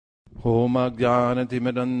Om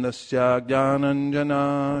Ajnanatimirandasya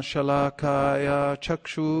Jnananjana Shalakaya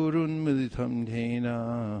Chakshurunmilitam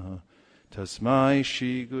Dhena Tasmai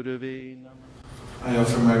Shri Gurave Namah. I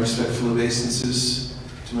offer my respectful obeisances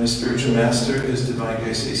to my spiritual master, His Divine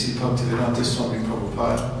Grace A.C. Bhaktivedanta Swami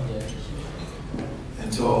Prabhupada,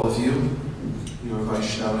 and to all of you, you are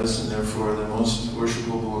Vaishnavas and therefore the most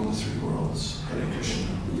worshipable in the three worlds. Hare Krishna.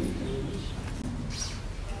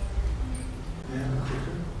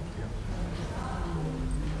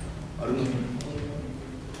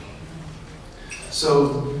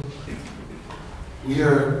 So, we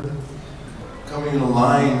are coming in a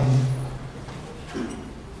line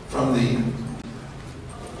from the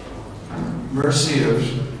mercy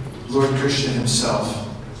of Lord Krishna himself.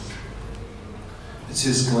 It's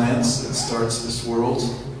his glance that starts this world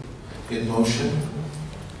in motion,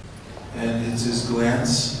 and it's his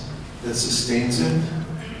glance that sustains it.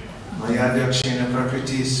 Mayadhyakshena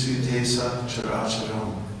prakriti suyatesa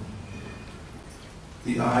characharam.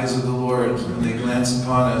 The eyes of the Lord, when they glance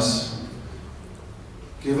upon us,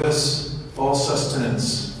 give us all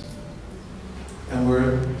sustenance, and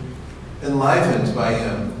we're enlivened by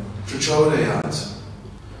Him. Prachodayat.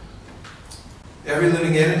 Every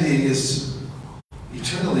living entity is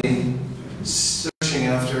eternally searching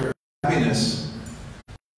after happiness,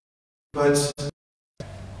 but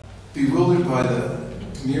bewildered by the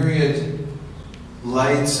myriad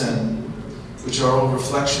lights which are all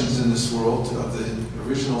reflections in this world of the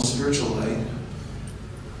original spiritual light,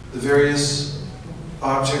 the various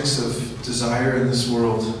objects of desire in this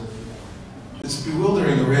world. It's a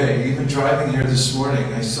bewildering array. Even driving here this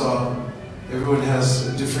morning, I saw everyone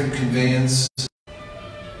has a different conveyance.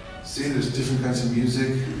 See, there's different kinds of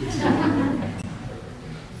music.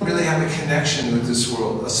 Really have a connection with this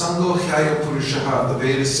world. Asango hyaya purushaha, the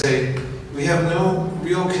Vedas say, we have no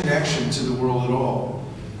real connection to the world at all.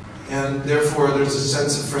 And therefore there's a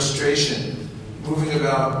sense of frustration, moving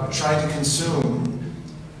about, trying to consume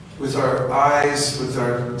with our eyes, with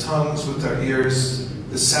our tongues, with our ears,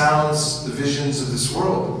 the sounds, the visions of this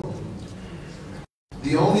world.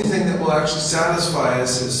 The only thing that will actually satisfy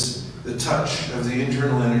us is the touch of the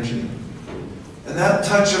internal energy. And that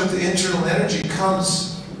touch of the internal energy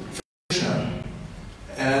comes from Krishna.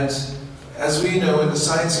 And as we know in the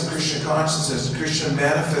science of Krishna consciousness, Krishna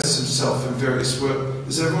manifests himself in various ways.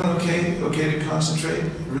 Is everyone okay to concentrate?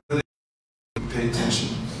 Really pay attention.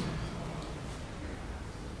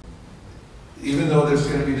 Even though there's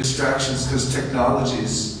going to be distractions because technology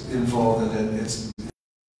is involved in it,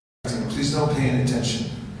 please don't pay any attention.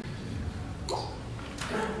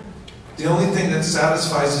 The only thing that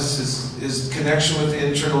satisfies us is connection with the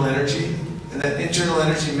internal energy, and that internal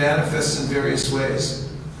energy manifests in various ways.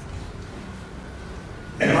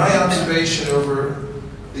 In my observation over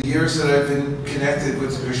the years that I've been connected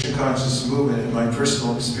with the Krishna consciousness movement in my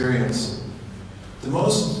personal experience, the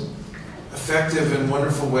most effective and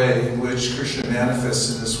wonderful way in which Krishna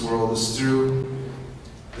manifests in this world is through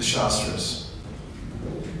the Shastras.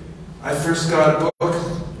 I first got a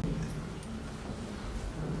book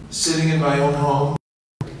sitting in my own home,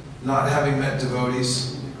 not having met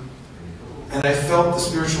devotees, and I felt the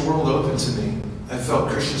spiritual world open to me. I felt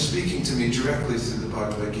Krishna speaking to me directly through the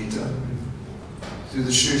Bhagavad Gita. Through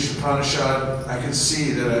the Sri Upanishad, I could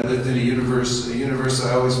see that I lived in a universe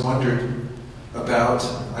I always wondered about.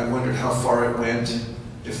 I wondered how far it went,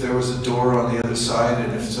 if there was a door on the other side,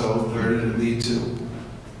 and if so, where did it lead to?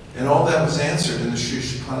 And all that was answered in the Sri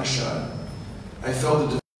Upanishad. I felt the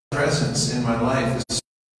divine presence in my life as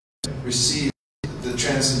I received the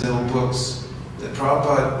transcendental books that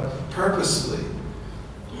Prabhupada purposely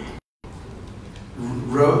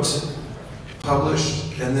wrote,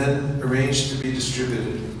 published, and then arranged to be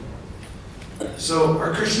distributed. So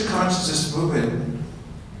our Krishna consciousness movement,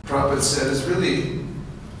 Prabhupada said, is really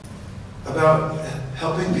about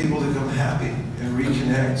helping people to become happy and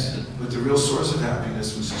reconnect with the real source of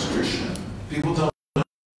happiness, which is Krishna. People don't know.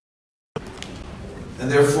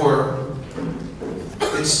 And therefore,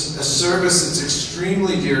 it's a service that's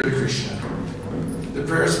extremely dear to Krishna. The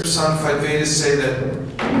prayers of personified Vedas say that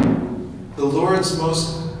the Lord's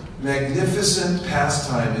most magnificent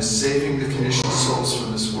pastime is saving the conditioned souls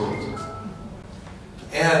from this world.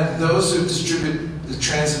 And those who distribute the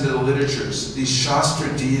transcendental literatures, these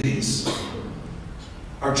Shastra deities,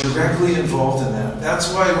 are directly involved in that.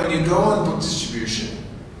 That's why when you go on book distribution,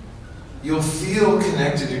 you'll feel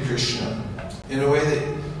connected to Krishna in a way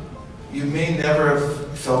that you may never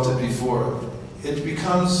have felt it before. It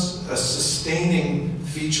becomes a sustaining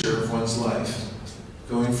feature of one's life,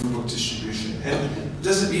 going for book distribution. And it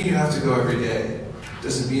doesn't mean you have to go every day. It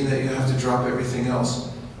doesn't mean that you have to drop everything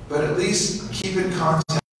else. But at least keep in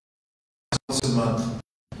contact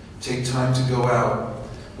take time to go out.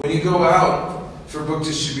 When you go out for book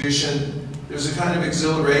distribution, there's a kind of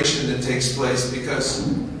exhilaration that takes place because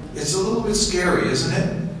it's a little bit scary, isn't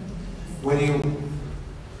it? When you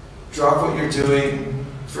drop what you're doing,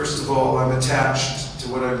 first of all, I'm attached to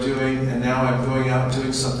what I'm doing, and now I'm going out and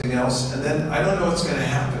doing something else, and then I don't know what's going to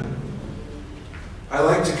happen. I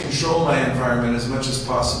like to control my environment as much as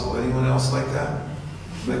possible. Anyone else like that?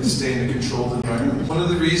 Like to stay in a controlled environment? One of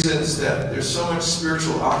the reasons that there's so much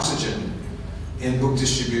spiritual oxygen in book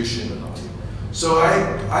distribution. So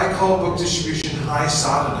I call book distribution high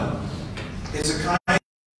sadhana. It's a kind of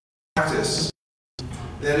practice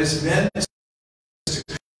that is meant to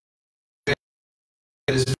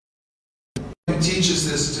who teaches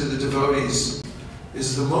this to the devotees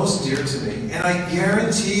is the most dear to me. And I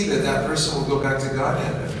guarantee that that person will go back to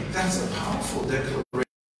Godhead. That's a powerful declaration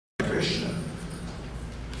of Krishna.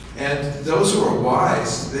 And those who are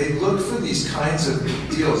wise, they look for these kinds of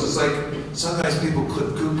deals. It's like sometimes people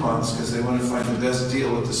clip coupons because they want to find the best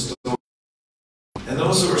deal at the store. And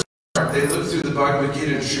those who are smart, they look through the Bhagavad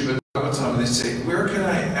Gita and Srimad Bhagavatam and they say, where can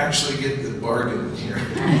I actually get the bargain here?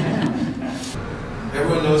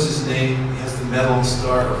 Everyone knows his name. He has the medal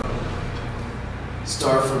star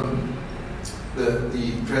from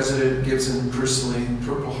the president gives him personally,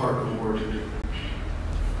 Purple Heart Award.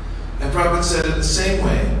 And Prabhupada said in the same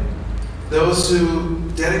way, those who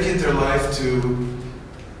dedicate their life to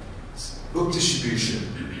book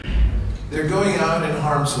distribution, they're going out in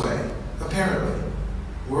harm's way, apparently.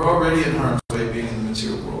 We're already in harm's way being in the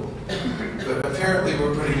material world. But apparently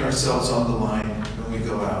we're putting ourselves on the line when we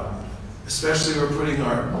go out. Especially we're putting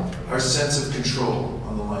our sense of control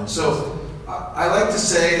on the line. So I like to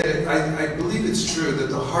say that I believe it's true that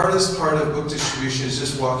the hardest part of book distribution is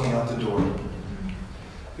just walking out the door.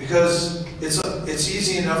 Because it's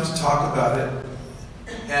easy enough to talk about it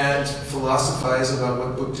and philosophize about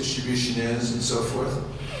what book distribution is and so forth.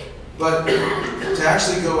 But to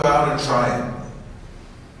actually go out and try it,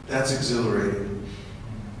 that's exhilarating.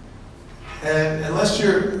 And unless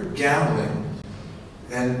you're gambling,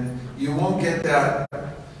 and you won't get that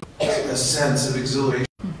a sense of exhilaration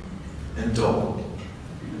and dull.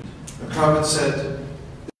 And Prabhupada said,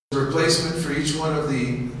 there's a replacement for each one of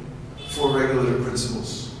the 4 regulative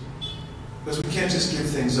principles. Because we can't just give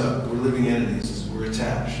things up. We're living entities. We're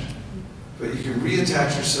attached. But you can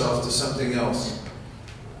reattach yourself to something else.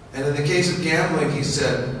 And in the case of gambling, he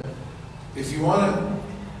said, if you want to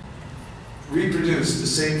reproduce the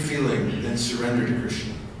same feeling, then surrender to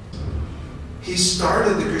Krishna. He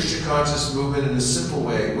started the Krishna conscious movement in a simple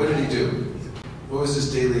way. What did he do? What was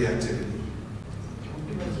his daily activity?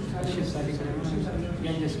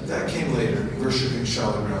 That came later, worshiping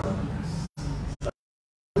Shalagram.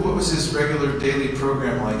 What was his regular daily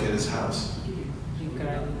program like at his house?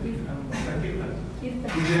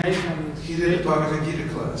 He did a Bhagavad Gita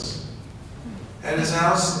class. At his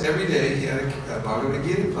house, every day, he had a Bhagavad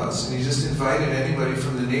Gita class, and he just invited anybody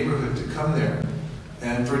from the neighborhood to come there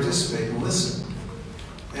and participate and listen.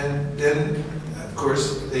 And then, of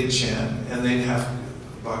course, they'd chant, and they'd have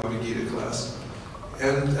a Bhagavad Gita class.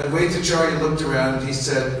 And Vaisesika looked around and he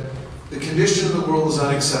said, the condition of the world is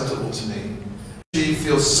unacceptable to me. She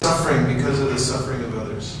feels suffering because of the suffering of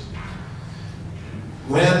others.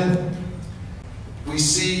 When we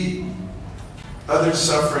see others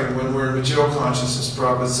suffering, when we're in material consciousness,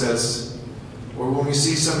 Prabhupada says, or when we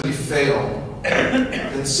see somebody fail,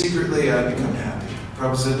 then secretly I become happy.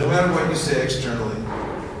 Prabhupada said, no matter what you say externally,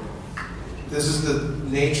 this is the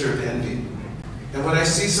nature of envy. And when I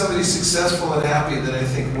see somebody successful and happy, then I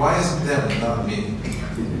think, why is it them, not me?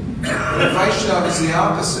 And if Vaishnava is the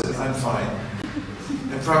opposite, I'm fine.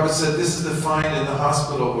 And Prabhupada said, this is the fine in the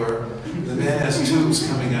hospital where the man has tubes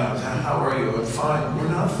coming out. How are you? I'm fine. We're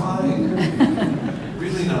not fine.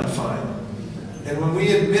 Really not fine. And when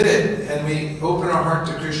we admit it and we open our heart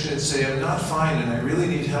to Krishna and say, I'm not fine and I really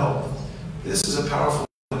need help, this is a powerful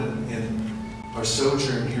moment in our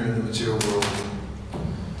sojourn here in the material world.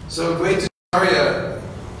 So Vaisesika,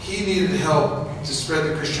 he needed help to spread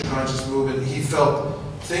the Krishna conscious movement. He felt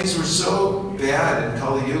things were so bad in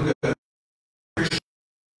Kali Yuga. Krishna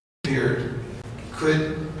appeared.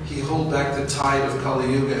 Could he hold back the tide of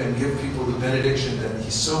Kali Yuga and give people the benediction that he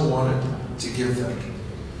so wanted to give them?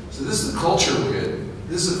 So this is the culture we're in.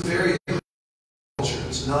 This is a very culture.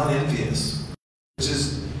 It's non-envious. Which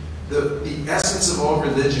is the essence of all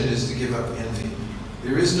religion is to give up envy.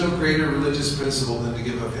 There is no greater religious principle than to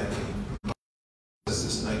give up envy. That's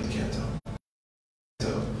this ninth canto.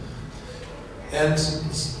 And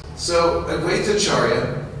so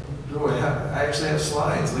Vaisesika, oh, I actually have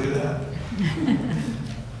slides. Look at that.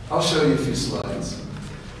 I'll show you a few slides.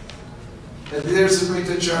 And there's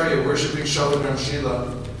Advaitacharya worshipping Shalabram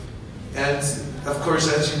Shila. And of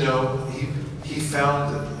course, as you know, he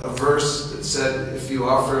found a verse that said, if you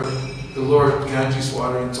offer the Lord Ganges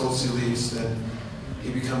water and tulsi leaves, then he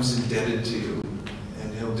becomes indebted to you,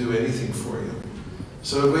 and he'll do anything for you.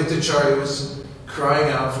 So Advaitacharya was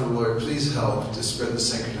crying out for the Lord, please help to spread the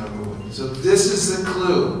Sankirtan movement. So this is the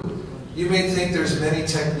clue. You may think there's many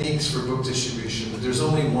techniques for book distribution, but there's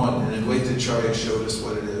only one, and Advaitacharya showed us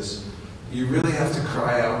what it is. You really have to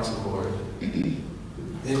cry out to the Lord.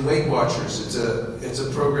 In Weight Watchers, it's a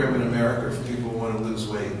program in America for people who want to lose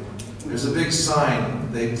weight. There's a big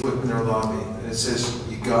sign they put in their lobby, and it says,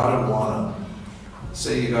 you gotta wanna.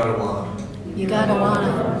 Say you gotta wanna. You gotta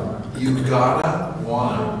wanna. You gotta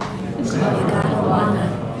wanna. You gotta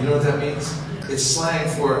wanna. You know what that means? It's slang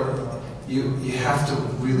for you have to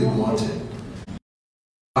really want it. You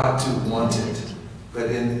got to want it. But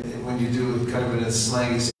when you do it kind of in a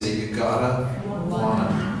slang, you say you gotta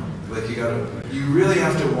wanna. Like you really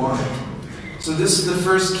have to want it. So this is the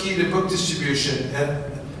first key to book distribution.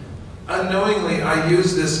 And unknowingly, I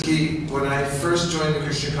used this key when I first joined the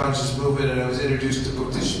Krishna Conscious movement and I was introduced to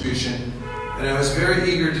book distribution. And I was very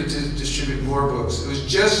eager to distribute more books. It was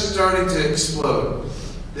just starting to explode.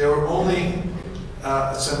 There were only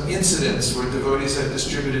some incidents where devotees had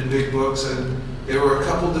distributed big books, and there were a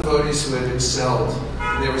couple devotees who had excelled.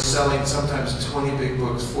 And they were selling sometimes 20 big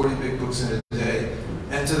books, 40 big books in a day.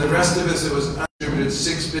 And to the rest of us, it was undistributed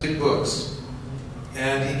 6 big books.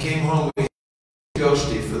 And he came home with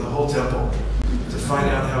Goshti for the whole temple to find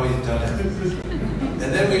out how he had done it.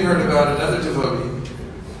 And then we heard about another devotee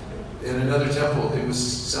in another temple. He was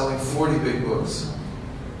selling 40 big books.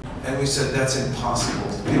 And we said, that's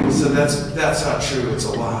impossible. People said, that's not true, it's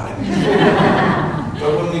a lie.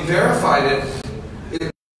 But when we verified it,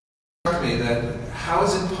 it struck me that, how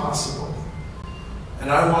is it possible?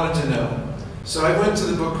 And I wanted to know. So I went to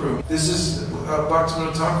the book room. This is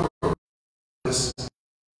Bhaktivinoda Thakur. This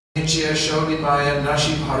Nichya Shodi Maya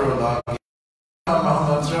Nashi Parolagi.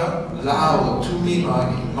 Mahamantra Lao Tumi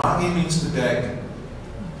Magi. Magi means to beg.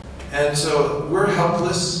 And so we're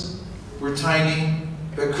helpless, we're tiny,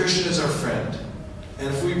 but Krishna is our friend. And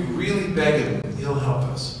if we really beg him, he'll help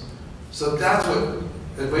us. So that's what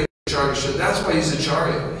Advaitacharya showed. That's why he's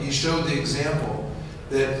Acharya. He showed the example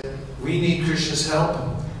that we need Krishna's help.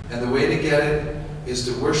 And the way to get it is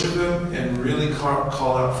to worship him and really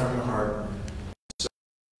call out from your heart. So,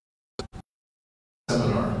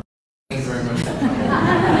 seminar. Thank you very much.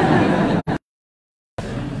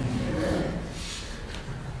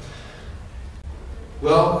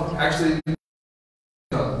 Well, actually,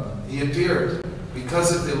 he appeared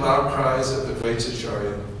because of the loud cries of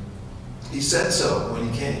Advaitacharya. He said so when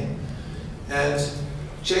he came. And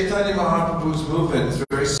Chaitanya Mahaprabhu's movement is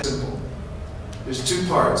very simple. There's 2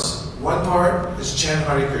 parts. One part is chant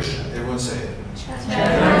Hare Krishna. Everyone say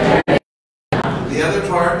it. The other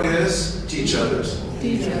part is teach others.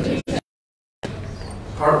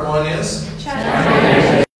 Part 1 is chant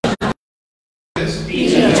Hare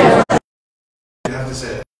Krishna. You have to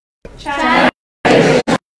say it. Chant Hare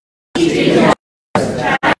Krishna.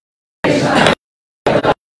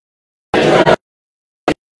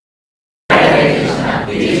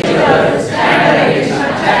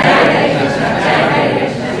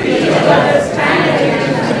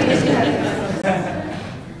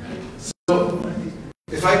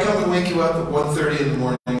 If I come and wake you up at 1:30 in the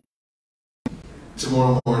morning,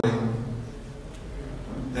 tomorrow morning,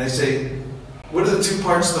 and I say, what are the 2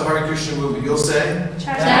 parts of the Hare Krishna movement? You'll say?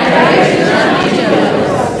 Yeah,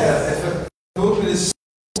 if a movement is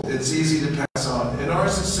simple, it's easy to pass on. And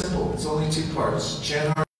ours is simple. It's only 2 parts.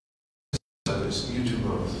 Chant Hare Krishna, others. You do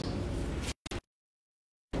both.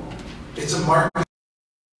 It's a marketing.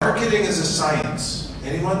 Marketing is a science.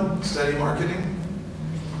 Anyone study marketing?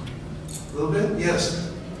 A little bit? Yes.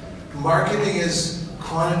 Marketing is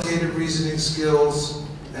quantitative reasoning skills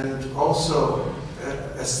and also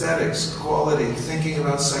aesthetics, quality, thinking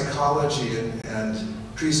about psychology and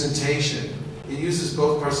presentation. It uses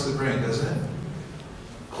both parts of the brain, doesn't it?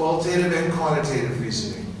 Qualitative and quantitative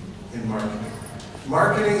reasoning in marketing.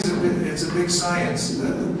 Marketing is a big science.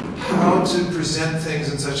 How to present things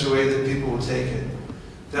in such a way that people will take it.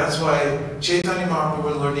 That's why Chaitanya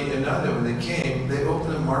Mahaprabhu and Lord Nityananda, when they came, they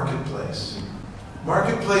opened a marketplace.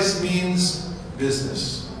 Marketplace means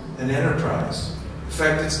business, an enterprise. In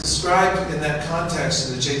fact, it's described in that context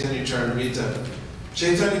in the Chaitanya Charitamrita.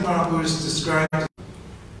 Chaitanya Mahaprabhu is described as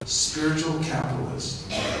a spiritual capitalist.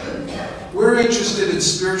 We're interested in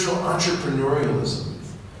spiritual entrepreneurialism.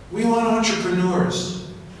 We want entrepreneurs.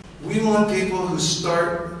 We want people who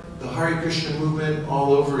start the Hare Krishna movement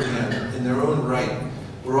all over again in their own right.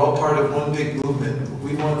 We're all part of one big movement.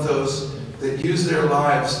 We want those that use their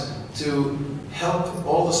lives to help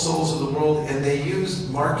all the souls of the world, and they use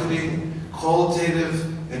marketing, qualitative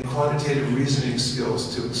and quantitative reasoning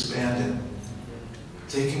skills to expand it.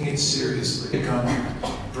 Taking it seriously. Sankirtan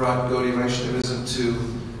brought Gaudiya Vaishnavism to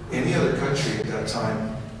any other country at that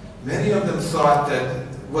time. Many of them thought that,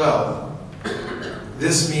 well,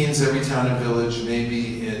 this means every town and village may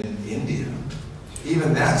be in India.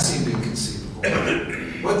 Even that seemed inconceivable.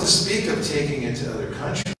 What to speak of taking it to other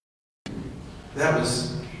countries? That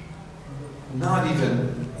was not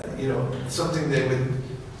even, something they would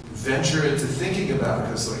venture into thinking about,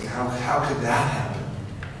 because like, how could that happen?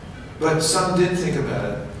 But some did think about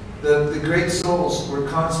it. The great souls were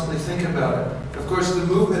constantly thinking about it. Of course, the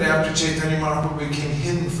movement after Chaitanya Mahaprabhu became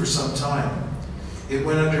hidden for some time. It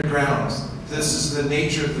went underground. This is the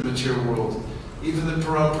nature of the material world. Even the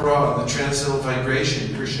parampara, the transcendental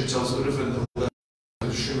vibration, Krishna tells Uddhava in the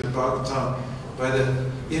Srimad Bhagavatam, by the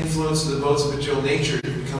influence of the modes of material nature,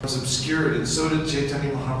 it becomes obscured, and so did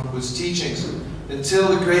Chaitanya Mahaprabhu's teachings, until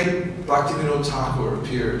the great Bhaktivinoda Thakur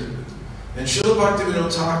appeared. And Srila Bhaktivinoda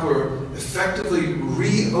Thakur effectively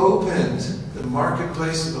reopened the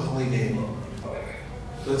marketplace of the holy name.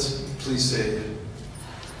 Let's please say it.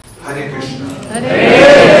 Hare Krishna. Hare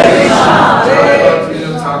Krishna.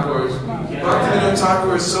 Bhaktivinoda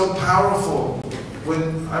Thakur is so powerful.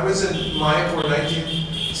 When I was in Mayapur in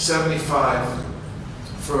 1975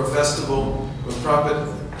 for a festival, where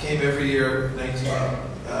Prabhupada came every year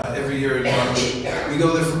in March, we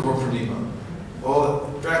go there for Gopurnima.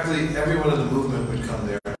 Practically everyone in the movement would come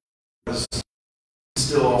there. Because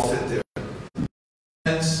still all fit there.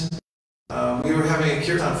 And we were having a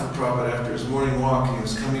kirtan for Prabhupada after his morning walk, and he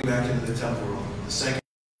was coming back into the temple room, the Sankirtan.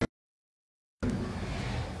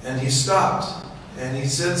 And he stopped, and he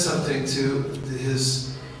said something to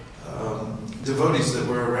his devotees that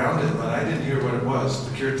were around him, and I didn't hear what it was.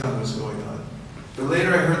 The kirtan was going on. But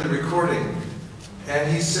later I heard the recording,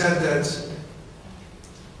 and he said that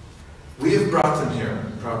we have brought them here,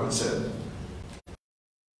 Prabhupada said.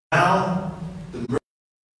 Now, the mercy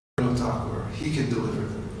of Thakur, he can deliver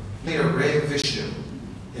them. May a ray of Vishnu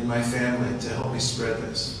in my family to help me spread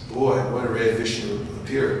this. Boy, what a ray of Vishnu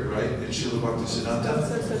appeared, right, in Srila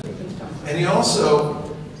Bhaktisiddhanta. And he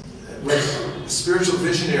also, with a spiritual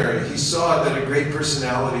visionary, he saw that a great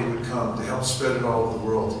personality would come to help spread it all over the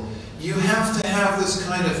world. You have to have this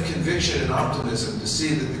kind of conviction and optimism to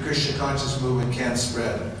see that the Krishna conscious movement can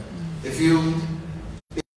spread. If you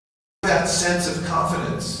have that sense of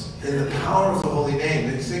confidence in the power of the holy name,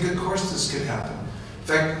 then you think, of course this could happen. In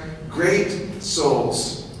fact, great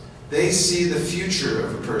souls, they see the future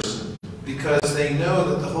of a person because they know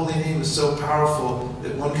that the holy name is so powerful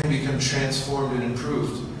that one can become transformed and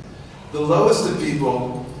improved. The lowest of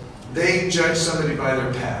people, they judge somebody by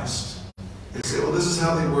their past. They say, well, this is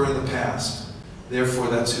how they were in the past, therefore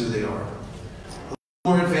that's who they are. A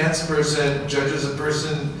more advanced person judges a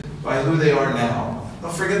person by who they are now.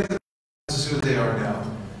 Don't forget that this is who they are now.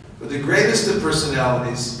 But the greatest of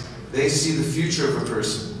personalities, they see the future of a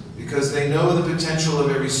person because they know the potential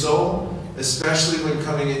of every soul, especially when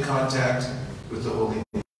coming in contact with the holy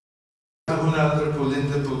name.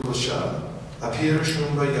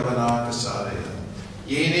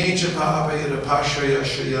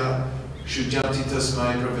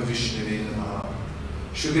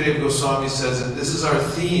 Shukadeva Goswami says that this is our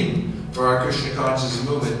theme for our Krishna consciousness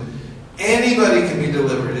movement. Anybody can be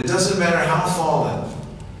delivered. It doesn't matter how fallen.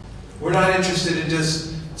 We're not interested in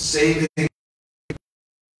just saving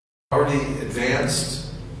already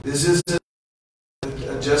advanced. This isn't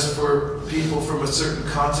just for people from a certain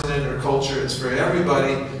continent or culture. It's for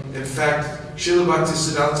everybody. In fact, Srila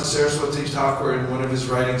Bhaktisiddhanta Saraswati Thakur in one of his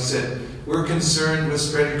writings said, we're concerned with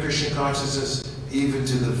spreading Krishna consciousness even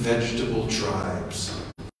to the vegetable tribes.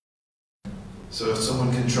 So if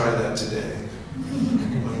someone can try that today,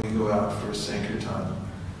 when we go out for a Sankirtan,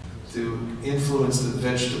 to influence the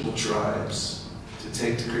vegetable tribes to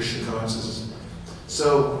take to Krishna consciousness.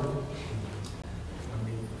 So,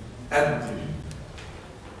 at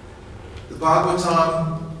the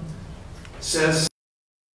Bhagavatam says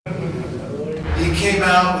he came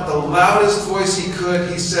out with the loudest voice he could.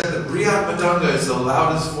 He said that Brihat Madanga is the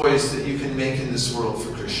loudest voice that you can make in this world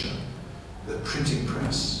for Krishna, the printing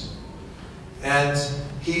press. And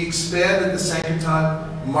he expanded the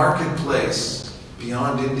Sankirtan marketplace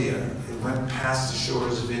beyond India. It went past the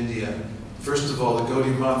shores of India. First of all, the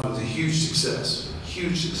Gaudiya month was a huge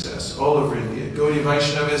success all over India. Gaudiya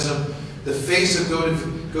Vaishnavism, the face of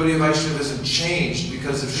Gaudiya Vaishnavism changed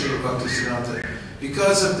because of Srila Bhaktisiddhanta.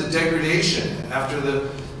 Because of the degradation after the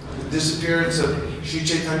disappearance of Sri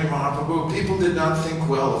Chaitanya Mahaprabhu, people did not think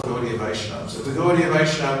well of Gaudiya Vaishnavas. If a Gaudiya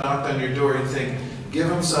Vaishnava knocked on your door, you'd think, give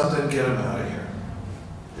them something, get them out of here.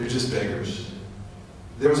 They're just beggars.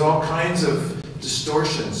 There was all kinds of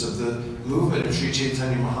distortions of the movement of Sri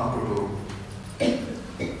Chaitanya Mahaprabhu.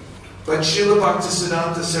 But Srila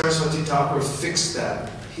Bhaktisiddhanta Saraswati Thakur fixed that.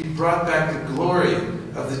 He brought back the glory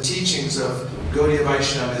of the teachings of Gaudiya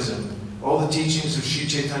Vaishnavism. All the teachings of Sri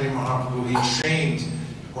Chaitanya Mahaprabhu. He trained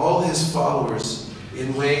all his followers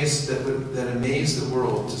in ways that amazed the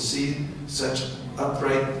world, to see such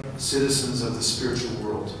upright citizens of the spiritual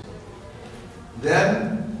world.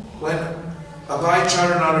 Then, when Abhay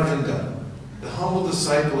Charanaravinda, the humble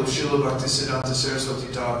disciple of Srila Bhaktisiddhanta Saraswati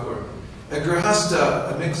Thakur, a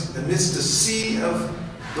grihastha amidst a sea of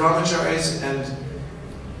brahmacharis and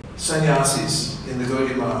sannyasis in the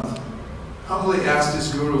Gaudiya Math, humbly asked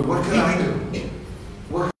his guru, what can I do?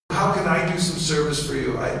 How can I do some service for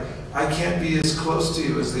you? I can't be as close to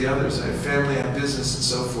you as the others. I have family, I have business, and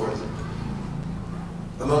so forth.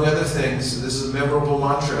 Among other things, this is a memorable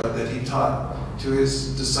mantra that he taught to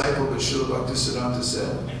his disciple, but Srila Bhaktisiddhanta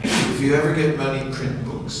said, if you ever get money, print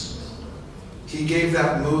books. He gave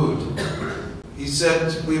that mood. He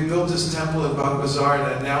said, we built this temple in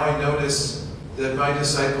Baghbazar, and now I notice that my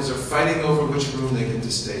disciples are fighting over which room they get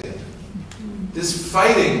to stay in. This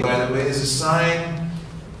fighting, by the way, is a sign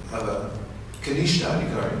of a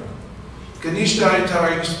Kanishtadikari.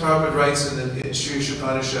 Kanishtadikari, Prabhupada writes in the Sri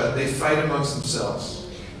Upanishad, they fight amongst themselves.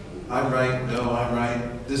 I'm right, no, I'm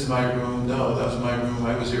right. This is my room, no, that was my room,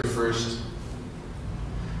 I was here first.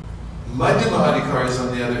 Madhyamadikaris,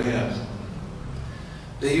 on the other hand,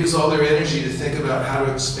 they use all their energy to think about how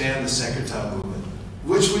to expand the Sankirtan movement.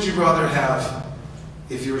 Which would you rather have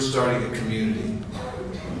if you were starting a community?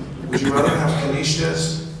 Would you rather have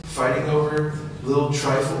Kanishtas fighting over little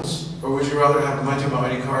trifles? Or would you rather have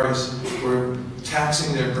Madhyamadikaris who are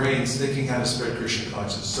taxing their brains thinking how to spread Krishna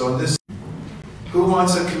consciousness? So in this, who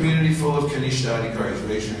wants a community full of Kanishtadikaris?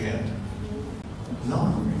 Raise your hand.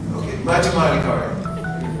 No? Okay, Madhyamadikari.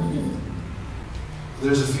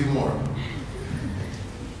 There's a few more.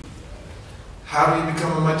 How do you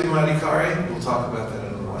become a Madhyamadikari? We'll talk about that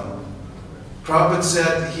in a while. Prabhupada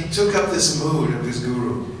said he took up this mood of his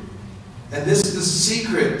guru. And this is the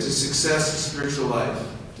secret to success in spiritual life.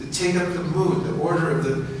 To take up the mood, the order of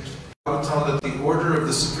the Bhagavatam, the order of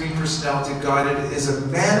the Supreme Personality of Godhead is a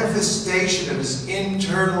manifestation of his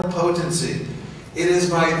internal potency. It is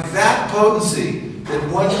by that potency that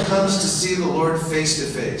one comes to see the Lord face to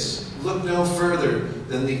face. Look no further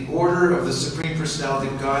than the order of the Supreme Personality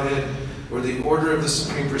of Godhead, or the order of the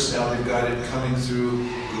Supreme Personality of Godhead coming through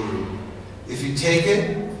Guru. If you take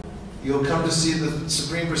it, you'll come to see the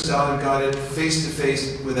Supreme Personality of Godhead face to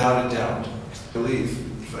face without a doubt. I believe,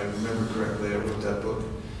 if I remember correctly, I wrote that book.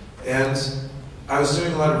 And I was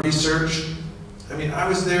doing a lot of research. I mean, I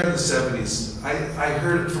was there in the 70s. I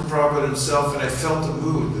heard it from Prabhupada himself, and I felt the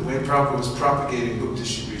mood, the way Prabhupada was propagating book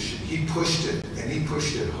distribution. He pushed it, and he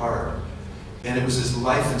pushed it hard. And it was his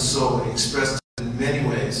life and soul, and he expressed it in many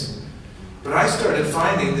ways. But I started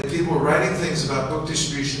finding that people were writing things about book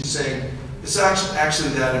distribution saying, it's actually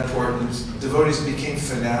that important. Devotees became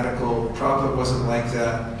fanatical. Prabhupada wasn't like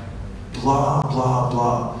that. Blah, blah,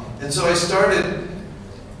 blah. And so I started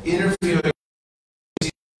interviewing,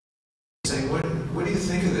 saying, what do you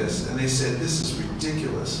think of this? And they said, this is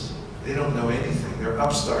ridiculous. They don't know anything. They're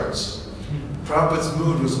upstarts. Prabhupada's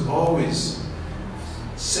mood was always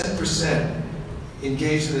 100%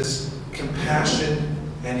 engaged in this compassion,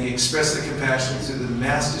 and he expressed the compassion through the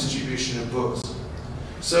mass distribution of books.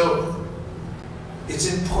 So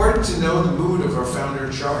it's important to know the mood of our founder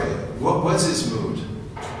Acharya. What was his mood?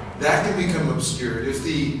 That can become obscured. If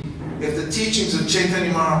the teachings of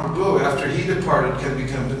Chaitanya Mahaprabhu after he departed can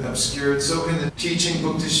become obscured, so can the teaching,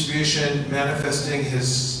 book distribution, manifesting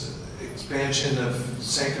his expansion of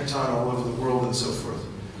Sankirtan all over the world and so forth.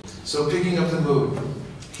 So picking up the mood.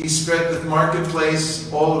 He spread the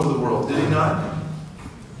marketplace all over the world, did he not?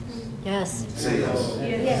 Yes. Say yes.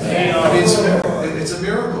 Yes. I mean, it's a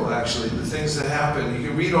miracle, actually, the things that happen. You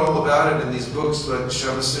can read all about it in these books by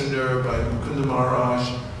Shyamsundar, by Mukunda Maharaj,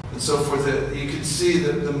 and so forth. That you can see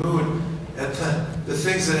the mood at the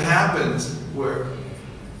things that happened where,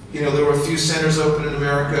 you know, there were a few centers open in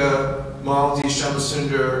America, Maldi,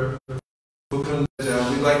 Shyamsundar, Mukunda,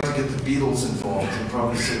 we'd like to get the Beatles involved. And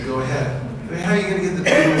probably said, go ahead. I mean, how are you going to get the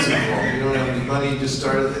Beatles involved? You don't have any money, you just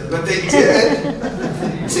started it. But they did.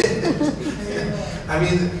 They did. I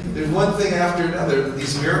mean, there's one thing after another.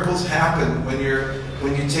 These miracles happen when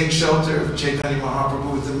you take shelter of Chaitanya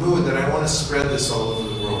Mahaprabhu with the mood that I want to spread this all over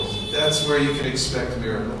the world. That's where you can expect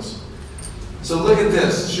miracles. So look at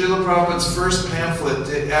this. Srila Prabhupada's first pamphlet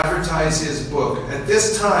to advertise his book. At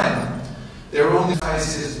this time, they were only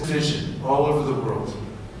advertising his vision all over the world.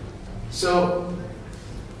 So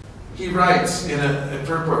he writes in a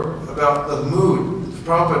purport about the mood.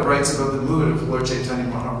 Prabhupada writes about the mood of Lord Chaitanya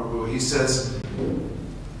Mahaprabhu. He says,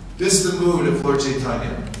 this is the mood of Lord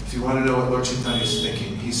Chaitanya. If you want to know what Lord Chaitanya is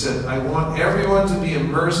thinking. He said, I want everyone to be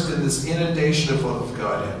immersed in this inundation of love of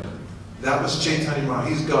Godhead. That was Chaitanya Mahaprabhu.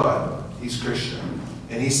 He's God. He's Krishna.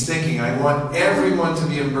 And he's thinking, I want everyone to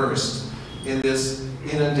be immersed in this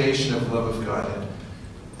inundation of love of Godhead.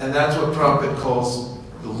 And that's what Prabhupada calls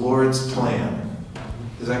the Lord's plan.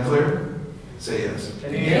 Is that clear? Say yes.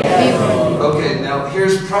 Okay, now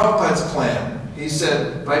here's Prabhupada's plan. He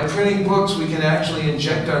said, by printing books, we can actually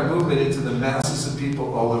inject our movement into the masses of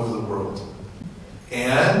people all over the world.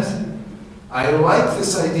 And I like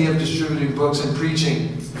this idea of distributing books and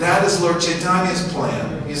preaching. That is Lord Chaitanya's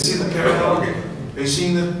plan. You see the parallel? Are you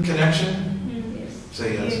seeing the connection? Yes.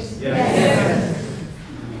 Say yes. Yes.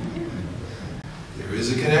 There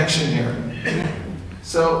is a connection here.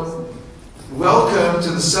 So, welcome to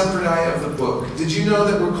the Sampradaya of the book. Did you know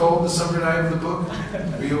that we're called the Sampradaya of the book?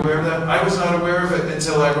 Are you aware of that? I was not aware of it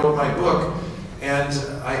until I wrote my book. And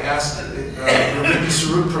I asked Rabindra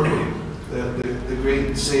Swarup Prabhu, the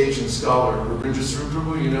great sage and scholar. Rabindra Swarup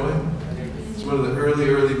Prabhu, you know him? He's one of the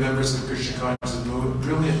early members of the Krishna consciousness movement.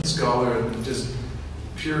 Brilliant scholar and just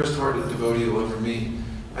purest-hearted devotee will ever meet.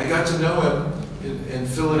 I got to know him in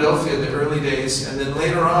Philadelphia in the early days, and then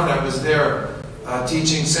later on I was there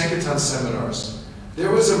teaching Sankirtan seminars.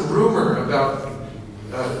 There was a rumor about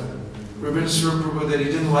Rabindra Swarup Prabhu that he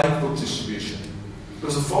didn't like book distribution. It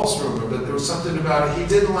was a false rumor, but there was something about it. He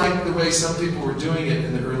didn't like the way some people were doing it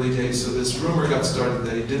in the early days, so this rumor got started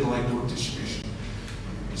that he didn't like book distribution.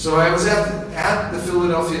 So I was at the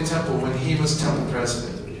Philadelphia temple when he was temple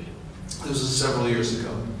president. This was several years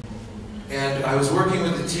ago. And I was working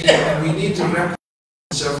with the team, and we need to represent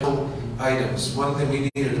several items. One thing, we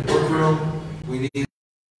needed a book room, we needed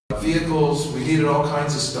vehicles, we needed all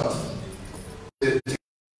kinds of stuff.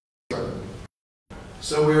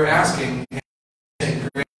 So we were asking,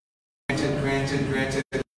 granted.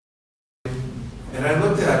 And I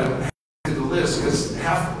looked at him, at the list, because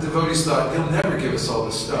half the devotees thought, he'll never give us all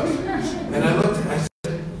this stuff. And I looked and I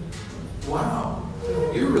said, wow,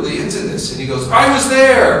 you're really into this. And he goes, I was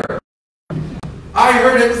there. I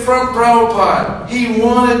heard it from Prabhupada. He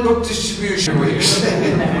wanted book distribution. What you're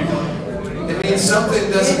saying. It means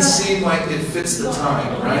something doesn't seem like it fits the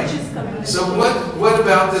time, right? So what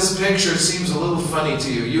about this picture seems a little funny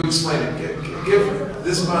to you? You explain it. Give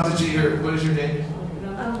this Mataji here, what is your name?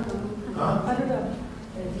 Huh?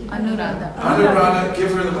 Anuradha. Anuradha,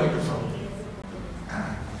 give her the microphone.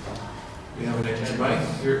 We have an extra mic.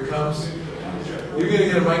 Here it comes. You're going to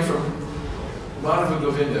get a mic from Madhava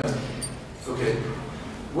Govinda. Okay.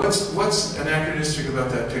 What's anachronistic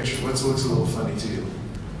about that picture? What looks a little funny to you?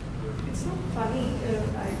 It's not funny.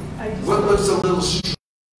 I just What looks a little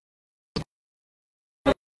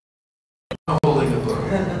holding a book?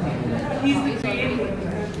 He's the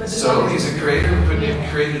creator. So he's a creator, but he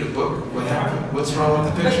created a book. What happened? What's wrong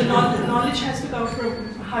with the But picture? the knowledge has to come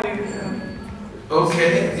from higher.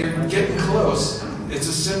 Okay, you're getting close. It's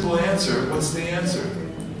a simple answer. What's the answer?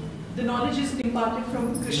 The knowledge is imparted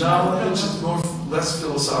from Krishna. Knowledge is less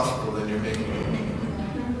philosophical than you're making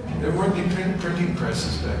it. There weren't any printing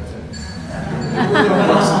presses back then. There were no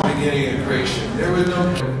books at the beginning of creation. There was no.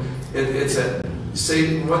 It's a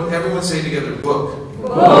everyone say together, book.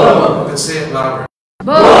 Book. But say it louder.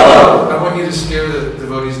 Book. I want you to scare the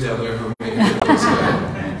devotees down there who may hear this.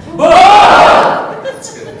 Book. That's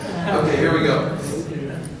good. Okay, here we go.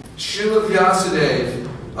 Srila Vyasadeva.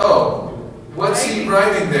 Oh. What's he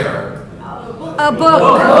writing there? A book.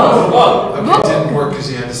 Okay, it didn't work because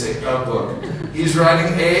he had to say a book. He's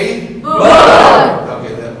writing a book.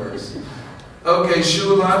 Okay, that works. Okay,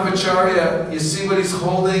 Srila Madhvacharya, you see what he's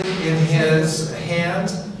holding in his hand?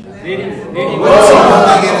 What is he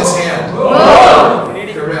holding in his hand?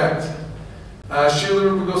 Correct. Srila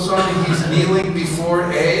Rupa Goswami, he's kneeling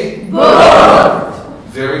before a book.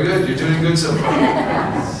 Very good, you're doing good so far.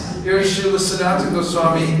 Here's Srila Sanatana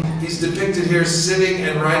Goswami. He's depicted here sitting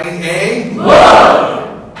and writing a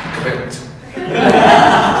book. Correct.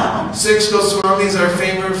 6 Goswamis are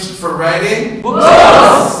famous for writing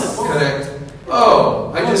books. Correct.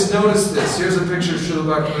 Oh, I just noticed this. Here's a picture of Srila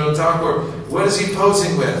Bhaktivinoda Thakur. What is he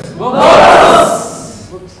posing with?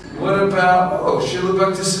 Books. What about Srila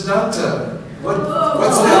Bhaktisiddhanta?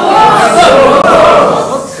 What's that?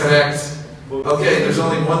 Correct. Okay, there's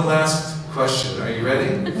only one last question. Are you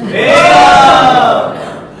ready?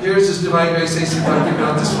 Yeah! Here's his Divine Vaisesika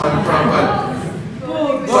Bhaktivedanta Swami Prabhupada.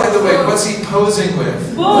 what's he posing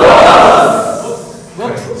with?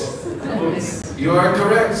 Right. You are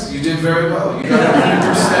correct. You did very well. You got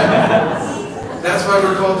 100%. That's why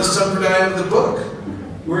we're called the Sampradaya of the book.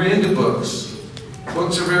 We're into books.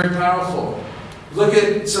 Books are very powerful. Look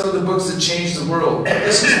at some of the books that changed the world.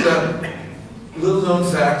 This is the little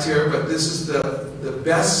known fact here, but this is the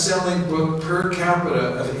best-selling book per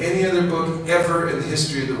capita of any other book ever in the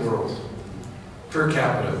history of the world. Per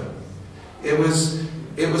capita. It was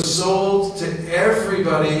sold to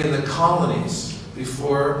everybody in the colonies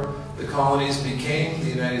before the colonies became the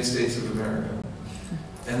United States of America.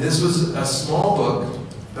 And this was a small book,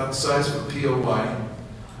 about the size of a POY,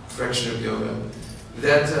 fraction of yoga,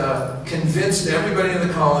 that convinced everybody in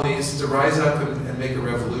the colonies to rise up and make a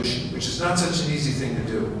revolution, which is not such an easy thing to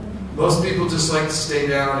do. Most people just like to stay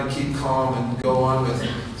down and keep calm and go on with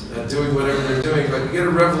doing whatever they're doing, but to get a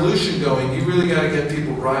revolution going, you really got to get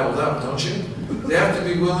people riled up, don't you? They have to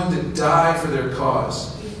be willing to die for their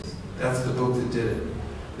cause. That's the book that did it.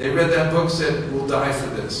 They read that book, said, we'll die for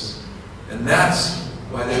this. And that's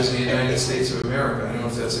why there's the United States of America. I don't know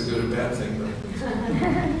if that's a good or bad thing, though.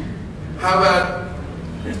 How about,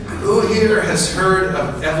 who here has heard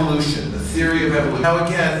of evolution, the theory of evolution? Now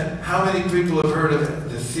again, how many people have heard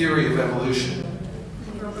of the theory of evolution?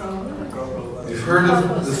 You've heard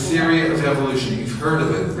of the theory of evolution. You've heard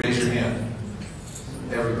of it. Raise your hand.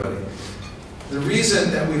 Everybody. The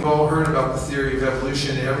reason that we've all heard about the theory of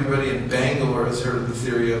evolution, and everybody in Bangalore has heard of the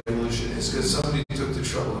theory of evolution, is because somebody took the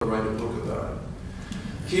trouble to write a book about it.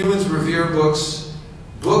 Humans revere books.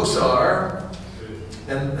 Books are,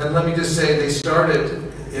 and let me just say, they started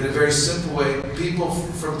in a very simple way. People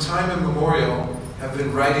from time immemorial have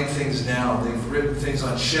been writing things down. They've written things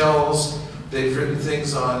on shells. They've written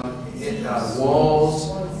things on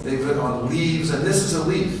walls. They've written on leaves. And this is a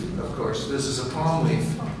leaf, of course. This is a palm leaf.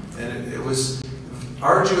 And it was an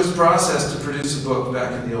arduous process to produce a book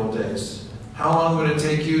back in the old days. How long would it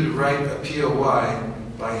take you to write a POY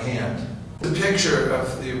by hand? The picture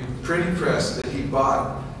of the printing press that he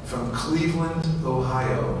bought from Cleveland,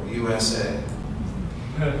 Ohio, USA.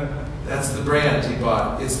 That's the brand he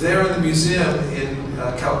bought. It's there in the museum in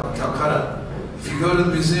Calcutta. If you go to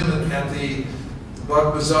the museum at the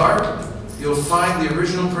Bagh Bazaar, you'll find the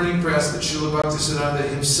original printing press that Srila Bhaktisiddhanta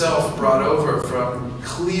himself brought over from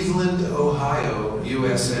Cleveland, Ohio,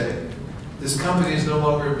 USA. This company is no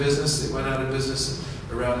longer in business. They went out of business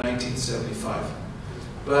around 1975.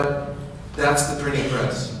 But that's the printing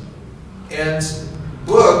press. And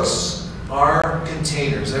books are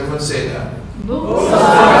containers. Everyone say that. Books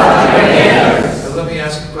are containers. Let me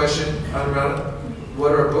ask a question, Anuradha.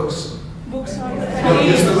 What are books? Books are the No,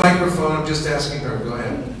 use the containers. microphone. I'm just asking her. Go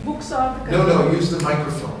ahead. Books are the containers. No, use the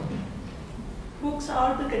microphone. Books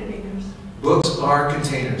are the containers. Books are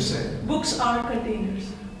containers, say it. Books are containers.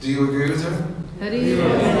 Do you agree with her? Hari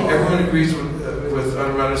Everyone agrees with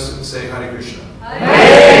Anuradha, say Hare Krishna.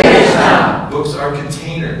 Hare Krishna. Books are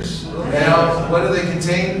containers. Now, what do they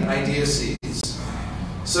contain? Idea seeds.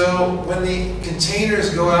 So when the containers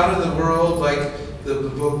go out in the world, like the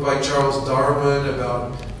book by Charles Darwin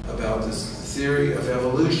about this theory of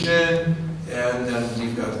evolution, and then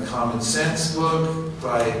you've got the Common Sense book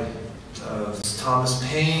by Thomas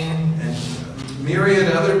Paine, and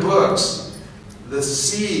myriad other books. The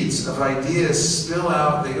seeds of ideas spill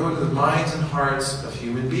out, they go into the minds and hearts of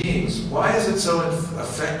human beings. Why is it so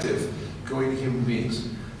effective going to human beings?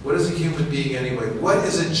 What is a human being anyway? What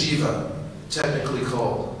is a jiva technically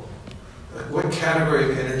called? What category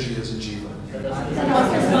of energy is a jiva?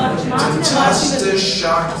 Tatasta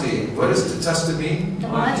Shakti. What does Tatasta mean?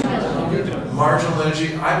 Marginal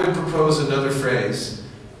energy. I would propose another phrase.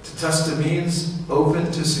 Tatasta means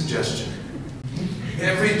open to suggestion.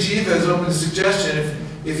 Every jiva is open to suggestion.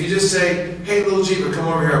 If you just say, hey little jiva, come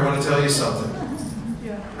over here, I want to tell you something.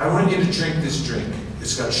 Yeah. I want you to drink this drink.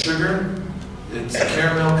 It's got sugar, it's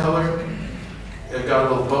caramel colored, it's got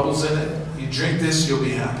little bubbles in it. You drink this, you'll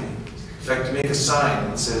be happy. In fact, you make a sign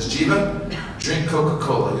that says, Jiva, drink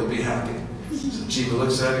Coca-Cola, you'll be happy. So Jiva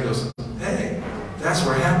looks at it and goes, hey, that's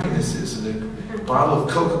where happiness is, in a bottle of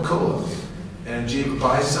Coca-Cola. And Jiva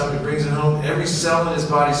buys some and brings it home. Every cell in his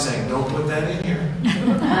body saying, don't put that in here.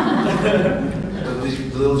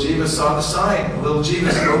 The little Jiva saw the sign. The little Jiva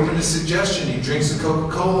is open to suggestion. He drinks the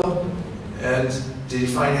Coca-Cola, and did he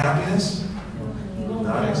find happiness?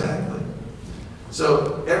 Not exactly.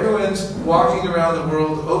 So everyone's walking around the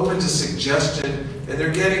world open to suggestion, and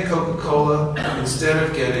they're getting Coca-Cola instead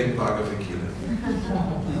of getting Bhagavad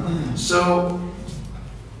Gita. So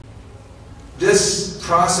this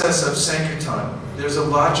process of Sankirtan, there's a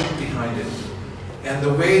logic behind it. And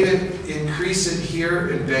the way to increase it here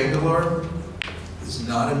in Bangalore is It's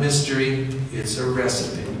not a mystery, it's a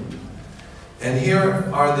recipe. And here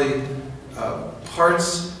are the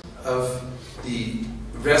parts of the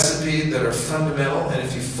recipe that are fundamental, and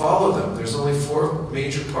if you follow them, there's only 4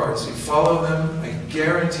 major parts. You follow them, I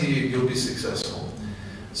guarantee you, you'll be successful.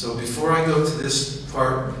 So before I go to this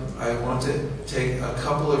part, I want to take a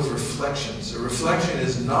couple of reflections. A reflection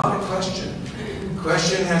is not a question. A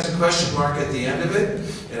question has a question mark at the end of it,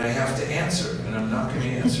 and I have to answer, and I'm not going to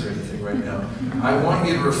answer anything right now. I want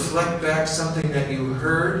you to reflect back something that you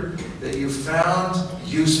heard, that you found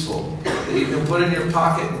useful, that you can put in your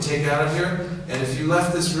pocket and take out of here. And if you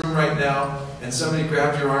left this room right now, and somebody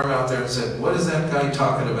grabbed your arm out there and said, "What is that guy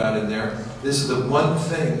talking about in there?" This is the one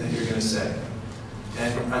thing that you're going to say.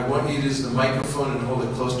 And I want you to use the microphone and hold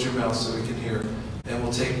it close to your mouth so we can hear. And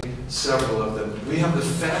we'll take several of them. We have the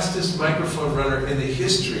fastest microphone runner in the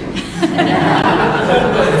history. And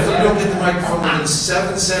if you don't get the microphone within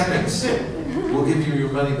 7 seconds, we'll give you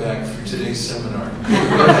your money back for today's seminar.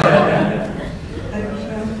 Go ahead.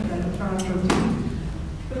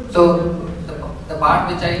 So, the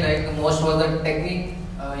part which I liked the most was the technique.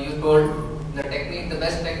 You told the technique, the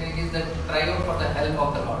best technique is that try out for the help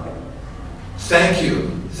of the Lord. Thank you.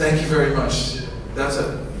 Thank you very much. That's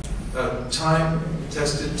a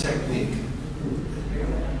time-tested technique.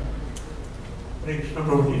 Hare Krishna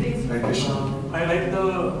Prabhuji. Hare Krishna. I like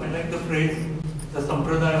the phrase, the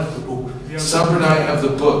Sampradaya of the book. Sampradaya of the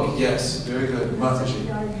book, yes. Very good. Mataji.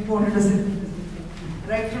 You wanted to say,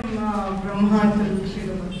 right from Brahma to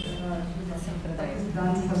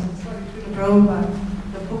Prabhupada,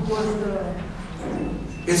 the book was the...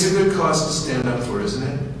 It's a good cause to stand up for, isn't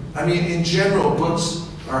it? I mean, in general, books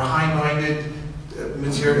are high-minded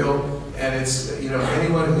material, and it's, you know,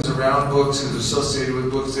 anyone who's around books, who's associated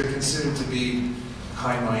with books, they're considered to be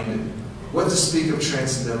high-minded. What to speak of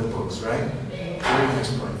transcendental books, right? Very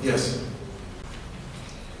next point. Yes?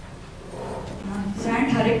 Chant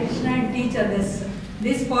Hare Krishna and teach others.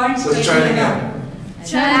 This point. Let's try it again.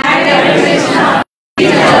 Chant Hare Krishna.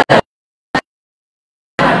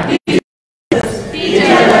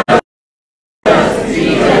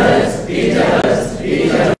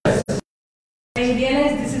 I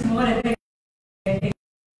realize this is more effective.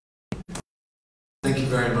 Thank you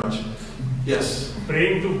very much. Yes?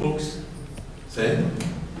 Praying to books. Say it.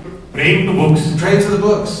 Praying to books. Pray to the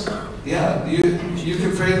books. Yeah, you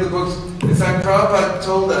can pray to the books. In fact, Prabhupada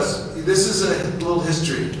told us, this is a little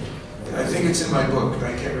history. I think it's in my book.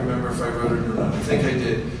 I can't remember if I wrote it or not. I think I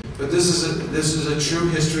did. But this is a true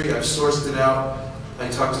history. I've sourced it out. I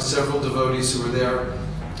talked to several devotees who were there.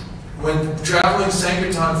 When traveling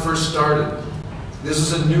Sankirtan first started, this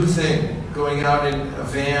was a new thing, going out in a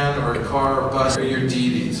van or a car or bus or your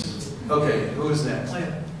deities. Okay, who is next?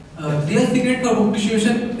 Real secret for book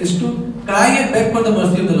distribution is to cry and beg for the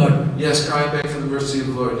mercy of the Lord. Yes, cry and beg for the mercy of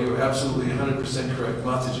the Lord. You are absolutely 100% correct.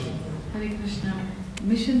 Mataji. Hare Krishna.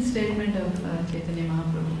 Mission statement of Chaitanya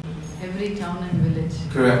Mahaprabhu. Every town and village.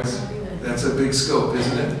 Correct. That's a big scope,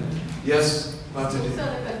 isn't it? Yes, Mataji. Books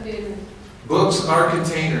are the containers. Books are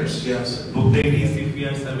containers, yes. Book deities, if we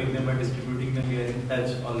are serving them or distributing them, we are in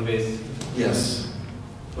touch always. Yes.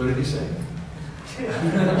 What did he say?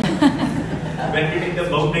 When we take the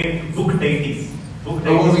book deities. When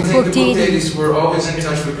we take the book deities, we're always in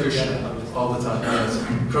touch with Krishna. All the time, yes.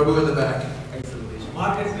 Prabhu in the back.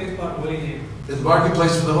 Marketplace for holy name. The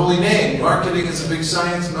marketplace for the holy name. Marketing is a big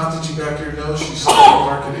science. Mataji back here knows she's studying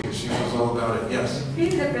marketing. She knows all about it. Yes. Feel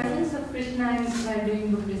the presence of Krishna while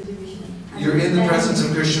doing book distribution. You're in the presence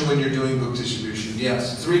of Krishna when you're doing book distribution.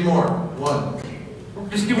 Yes. 3 more. 1. Book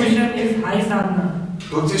distribution is high sadhana.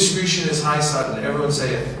 Book distribution is high sadhana. Everyone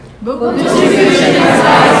say it. Book distribution is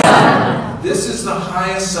high sadhana. This is the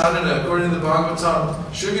highest sadhana, according to the Bhagavatam.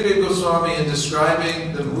 Shukadeva Goswami, in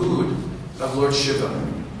describing the mood of Lord Shiva.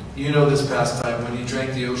 You know this pastime when he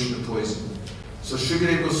drank the ocean of poison. So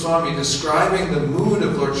Shukadeva Goswami, describing the mood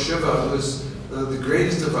of Lord Shiva, who is the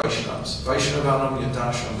greatest of Vaishnavas, Vaishnavanam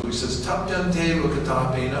Yatasham, who says, Tapyante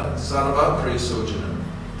Lokatapena Sarva Presojana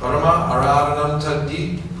Parama Araranam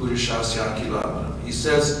Taddi Purushasya Kilavanam. He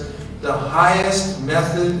says, the highest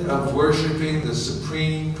method of worshipping the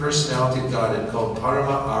Supreme Personality of Godhead, called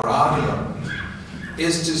Parama Aradhanam,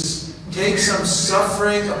 is to take some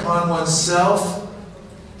suffering upon oneself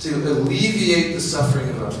to alleviate the suffering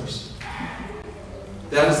of others.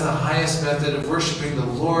 That is the highest method of worshipping the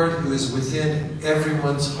Lord who is within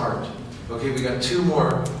everyone's heart. Okay, we got 2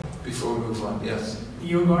 more before we move on. Yes?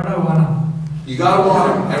 You gotta wanna. You gotta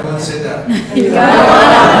want him. Everyone say that. You gotta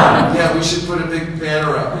wanna. Yeah, we should put a big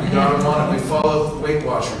banner up. You gotta want him. We follow Weight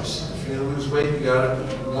Watchers. If you're gonna lose weight, you gotta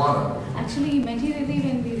want him. Actually, materially,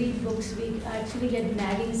 when we read books, we actually get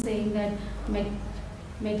nagging saying that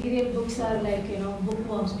material books are like,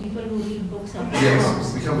 bookworms. People who read books are bookworms.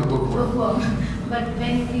 Yes, become a bookworm. But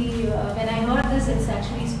when I heard this, it's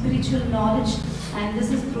actually spiritual knowledge, and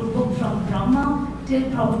this is through book from Brahma till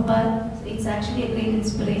Prabhupada. It's actually a great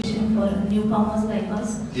inspiration for newcomers like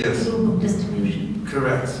us through book distribution.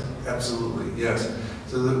 Correct. Absolutely. Yes.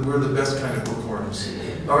 So we're the best kind of bookworms.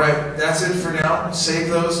 All right, that's it for now. Save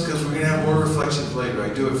those because we're going to have more reflections later. I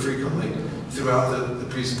do it frequently throughout the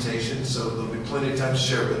presentation, so there'll be plenty of time to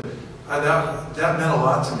share. But that meant a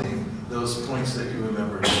lot to me, those points that you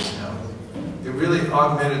remembered just now. It really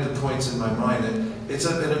augmented the points in my mind. It's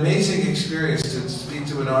an amazing experience to speak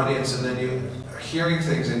to an audience and then you are hearing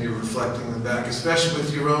things and you're reflecting them back, especially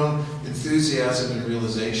with your own enthusiasm and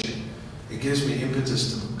realization. It gives me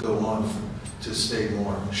impetus to go on, to stay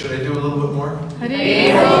more. Should I do a little bit more?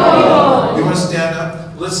 You want to stand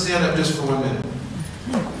up? Let's stand up just for 1 minute.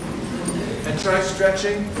 And try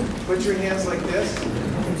stretching. Put your hands like this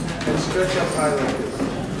and stretch up high like this.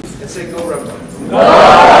 And say, go Ramla.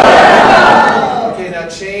 Okay, now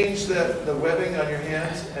change the webbing on your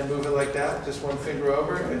hands and move it like that. Just one finger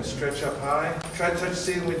over and stretch up high. Try to touch the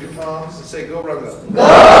ceiling with your palms and say, go Ramla. Go!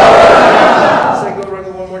 Say, go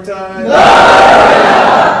Ramla one more time. Go!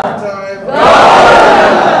 One more time. Go!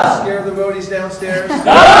 Scare the roadies downstairs. Go! Okay,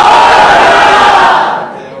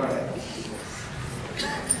 all right.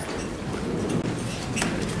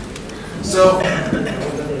 So,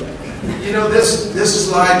 this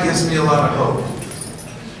slide gives me a lot of hope.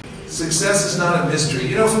 Success is not a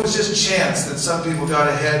mystery. If it was just chance that some people got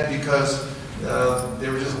ahead because they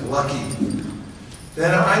were just lucky,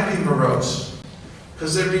 then I'd be morose.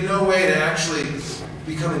 Because there'd be no way to actually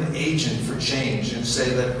become an agent for change and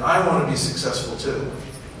say that I want to be successful too.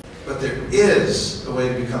 But there is a way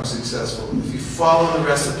to become successful if you follow the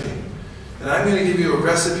recipe. And I'm going to give you a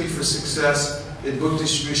recipe for success in book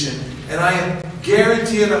distribution. And I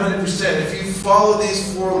guarantee it 100%. If you follow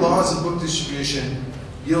these 4 laws of book distribution,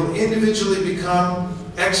 you'll individually become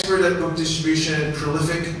expert at book distribution and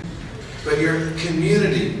prolific, but your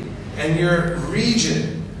community and your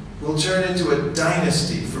region will turn into a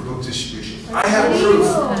dynasty for book distribution. I have proof.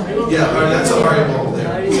 Yeah, that's a Haribol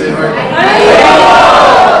there. Say Haribol.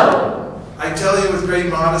 I tell you with great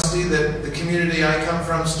modesty that the community I come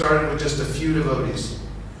from started with just a few devotees.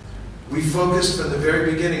 We focused from the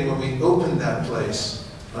very beginning when we opened that place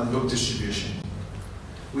on book distribution.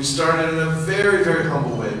 We started in a very, very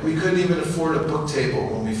humble way. We couldn't even afford a book table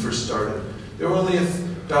when we first started. There were only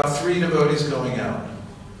about 3 devotees going out.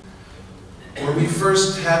 When we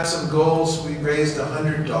first had some goals, we raised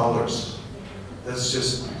 $100. That's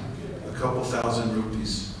just a couple thousand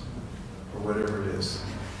rupees, or whatever it is.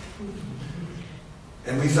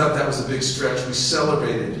 And we thought that was a big stretch. We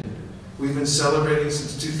celebrated. We've been celebrating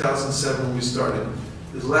since 2007 when we started.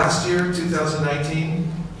 Last year,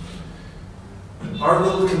 2019, our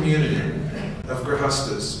little community of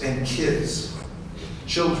grihastas and kids,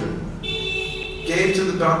 children, gave to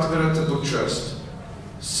the Bhaktivedanta Book Trust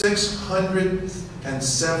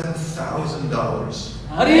 $607,000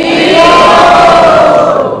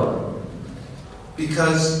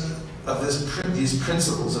 because of these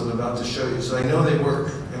principles I'm about to show you. So I know they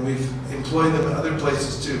work, and we've employed them in other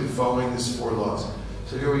places too, following these 4 laws.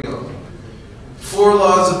 So here we go. 4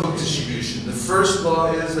 laws of book distribution. The first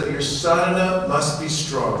law is that your sadhana must be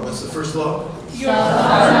strong. What's the first law? Your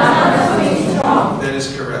sadhana must be strong. That is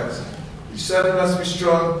correct. Your sadhana must be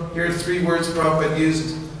strong. Here are 3 words Prabhupada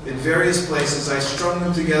used in various places. I strung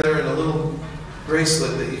them together in a little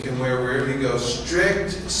bracelet that you can wear wherever you go.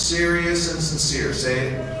 Strict, serious, and sincere. Say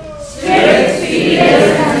it. Strict,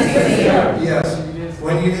 serious, and sincere. Yes.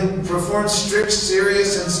 When you perform strict,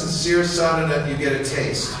 serious, and sincere sadhana, you get a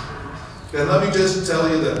taste. Then let me just tell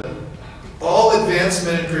you that all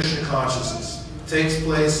advancement in Krishna consciousness takes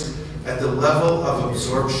place at the level of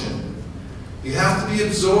absorption. You have to be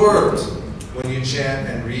absorbed when you chant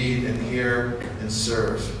and read and hear and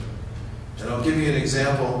serve. And I'll give you an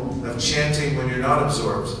example of chanting when you're not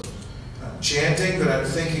absorbed. I'm chanting, but I'm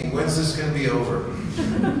thinking, when's this going to be over?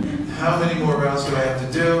 How many more rounds do I have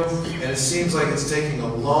to do? And it seems like it's taking a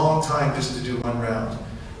long time just to do 1 round.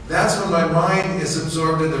 That's when my mind is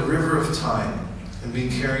absorbed in the river of time and being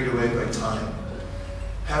carried away by time.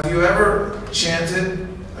 Have you ever chanted,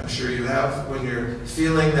 I'm sure you have, when you're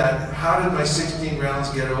feeling that, how did my 16 rounds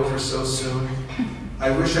get over so soon? I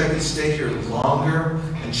wish I could stay here longer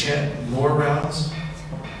and chant more rounds?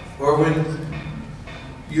 Or when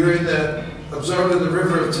you're absorbed in the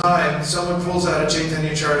river of time, someone pulls out a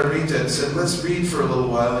Chaitanya Charitamrita and said, let's read for a little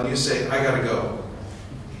while, and you say, I gotta go.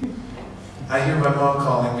 I hear my mom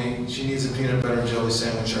calling me. She needs a peanut butter and jelly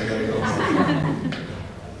sandwich. I gotta go.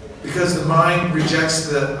 because the mind rejects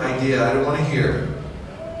the idea, I don't want to hear.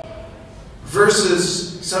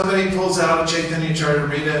 Versus somebody pulls out a Chaitanya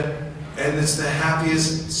Charitamrita and it's the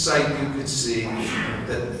happiest sight you could see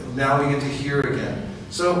that now we get to hear again.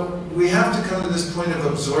 So we have to come to this point of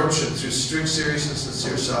absorption through strict, serious, and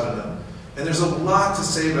sincere sadhana. And there's a lot to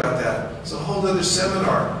say about that. It's a whole other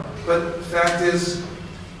seminar. But the fact is,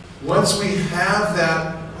 once we have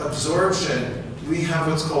that absorption, we have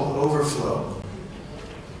what's called overflow.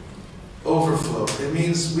 Overflow. It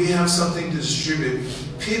means we have something to distribute.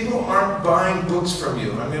 People aren't buying books from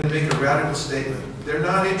you. I'm going to make a radical statement. They're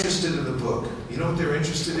not interested in the book. You know what they're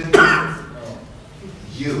interested in?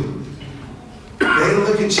 You. They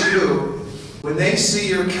look at you. When they see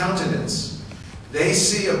your countenance, they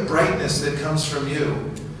see a brightness that comes from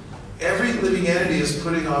you. Every living entity is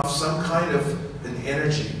putting off some kind of an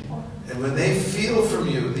energy. And when they feel from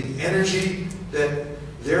you the energy that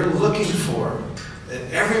they're looking for,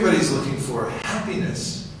 that everybody's looking for,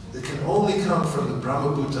 happiness that can only come from the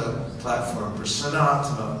Brahmabhuta platform,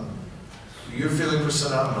 Prasanatma. You're feeling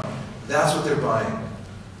Prasanatma. That's what they're buying.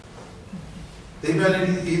 They might not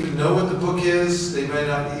even know what the book is. They might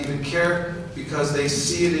not even care because they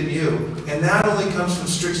see it in you. And that only comes from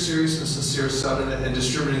strict, serious, and sincere sadhana and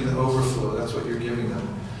distributing the overflow. That's what you're giving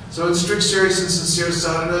them. So in strict, serious, and sincere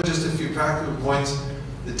sadhana, just a few practical points.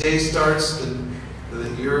 The day starts,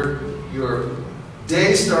 your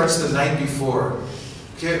day starts the night before.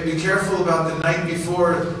 Be careful about the night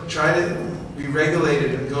before. Try to be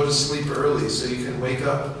regulated and go to sleep early so you can wake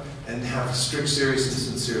up and have strict, serious, and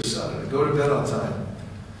sincere sadhana. Go to bed on time.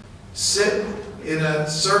 Sit in a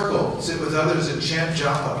circle. Sit with others and chant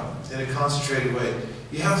japa in a concentrated way.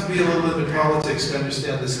 You have to be a little into politics to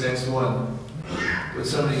understand this next one. But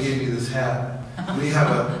somebody gave me this hat. We have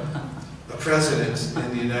a president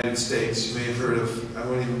in the United States. You may have heard of, I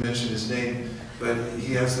won't even mention his name, but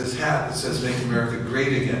he has this hat that says, "Make America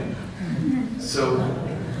Great Again." So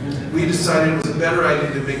we decided it was a better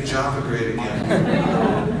idea to make japa great again.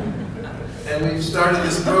 And we've started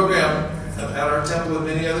this program at our temple and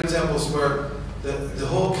many other temples where the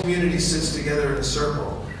whole community sits together in a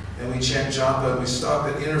circle and we chant japa and we stop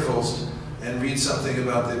at intervals and read something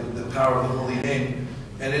about the power of the holy name.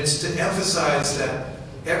 And it's to emphasize that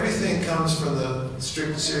everything comes from the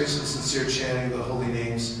strict, serious, and sincere chanting of the holy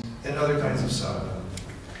names and other kinds of sadhana.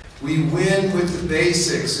 We win with the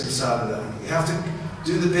basics in sadhana. You have to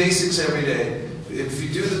do the basics every day. If you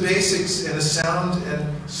do the basics in a sound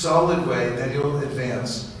and solid way, then you'll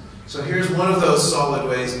advance. So here's one of those solid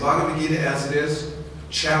ways. Bhagavad Gita as it is,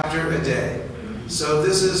 chapter a day. So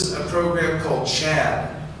this is a program called CHAD.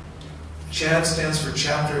 CHAD stands for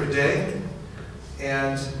chapter a day.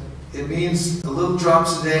 And it means little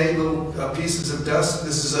drops a day, little pieces of dust.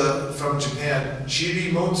 This is from Japan.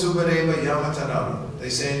 Chiri motsubareba yamatanam. They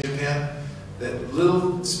say in Japan that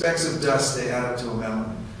little specks of dust, they add up to a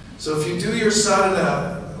mountain. So if you do your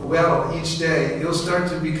sadhana well each day, you'll start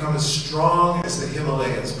to become as strong as the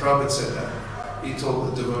Himalayas. Prabhupada said that. He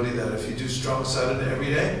told the devotee that if you do strong sadhana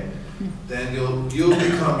every day, then you'll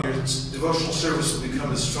become, your devotional service will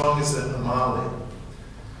become as strong as the Himalaya.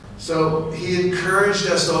 So he encouraged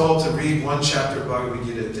us all to read one chapter of Bhagavad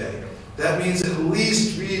Gita a day. That means at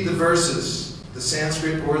least read the verses, the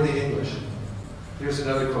Sanskrit or the English. Here's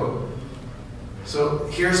another quote. So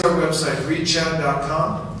here's our website,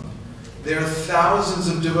 readchat.com. There are thousands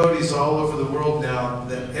of devotees all over the world now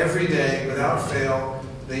that every day, without fail,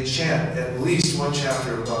 they chant at least one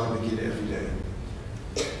chapter of Bhagavad Gita every day.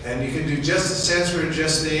 And you can do just the Sanskrit or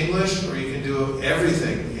just the English, or you can do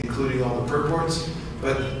everything, including all the purports.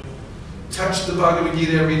 But touch the Bhagavad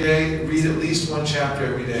Gita every day, read at least one chapter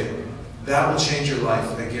every day. That will change your life,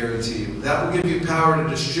 I guarantee you. That will give you power to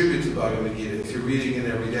distribute the Bhagavad Gita if you're reading it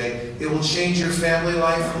every day. It will change your family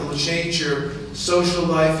life, it will change your social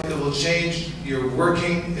life, it will change your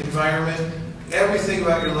working environment. Everything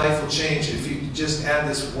about your life will change if you just add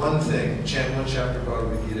this one thing, chant one chapter of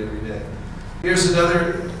Bhagavad Gita every day. Here's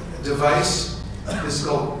another device. This is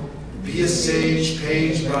called Be a Sage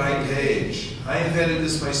Page by Page. I invented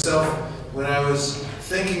this myself when I was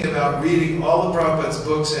thinking about reading all of Prabhupada's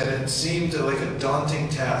books, and it seemed like a daunting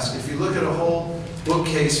task. If you look at a whole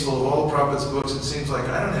bookcase full of all of Prabhupada's books, it seems like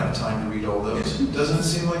I don't have time to read all those. Doesn't it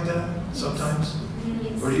seem like that sometimes?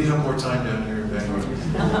 Yes. Or do you have more time down here in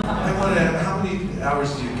Bengaluru? I want to. How many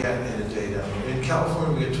hours do you get in a day down here? In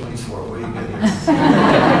California, we get 24. What do you get here?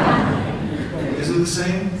 Is it the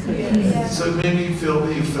same? Yes. So maybe you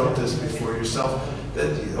felt this before yourself.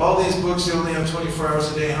 That all these books, you only have 24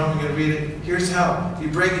 hours a day. How am I going to read it? Here's how. You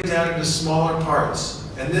break it down into smaller parts.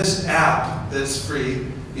 And this app that's free,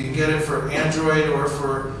 you can get it for Android or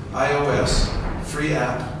for iOS. Free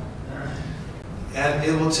app. And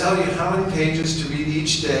it will tell you how many pages to read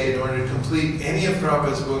each day in order to complete any of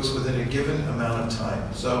Prabhupada's books within a given amount of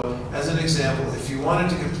time. So, as an example, if you wanted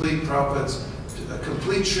to complete Prabhupada's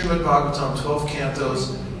complete Srimad Bhagavatam 12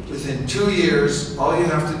 cantos within 2 years, all you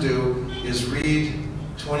have to do is read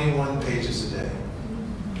 21 pages a day.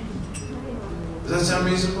 Does that sound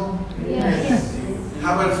reasonable? Yes.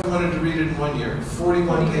 How about if we wanted to read it in 1 year?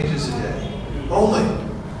 41 pages a day. Only.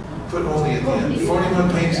 Put only at the end. 41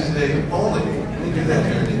 pages a day only. We do that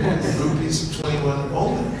here in India. Rupees 21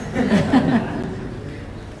 only.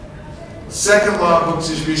 Second law of book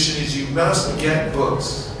distribution is you must get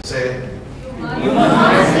books. Say it. You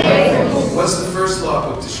must get books. What's the first law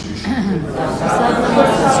of book distribution?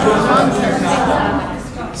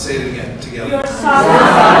 Say it again, together. Your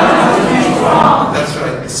sadhana is strong. That's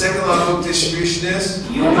right. The second law of book distribution is?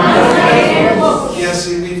 You must get books. Yes,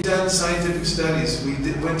 we've done scientific studies. We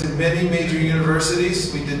went to many major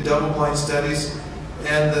universities. We did double-blind studies.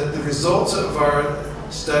 And the results of our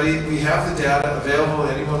study, we have the data available.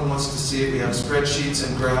 Anyone wants to see it. We have spreadsheets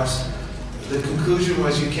and graphs. The conclusion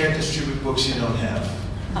was you can't distribute books you don't have.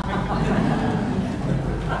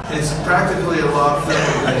 It's practically a law of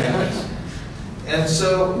thermodynamics. And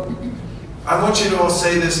so, I want you to all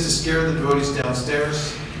say this to scare the devotees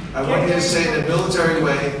downstairs. I want you to say it in a military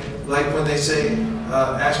way, like when they say,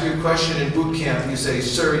 ask you a question in boot camp, you say,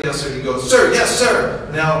 sir, yes, sir. You go, sir, yes, sir.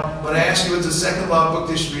 Now, when I ask you what's the second law of book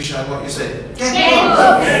distribution, I want you to say, get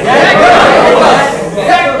books.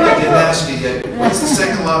 I didn't ask you yet. What's the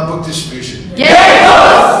second law of book distribution? Get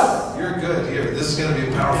books. You're good here. This is going to be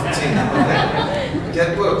a powerful team. Okay.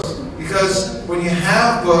 Get books. Because when you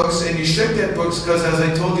have books, and you should get books, because as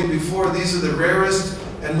I told you before, these are the rarest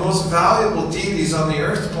and most valuable deities on the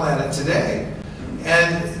earth planet today.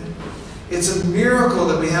 And it's a miracle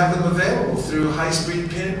that we have them available through high-speed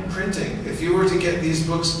printing. If you were to get these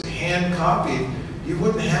books hand-copied, you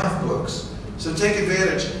wouldn't have books. So take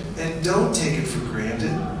advantage, and don't take it for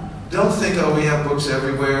granted. Don't think, oh, we have books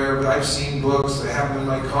everywhere, I've seen books, I have them in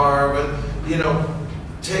my car, but, you know,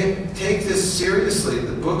 take this seriously.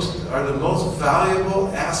 The books are the most valuable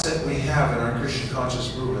asset we have in our Krishna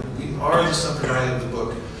conscious movement. We are the sampradaya of the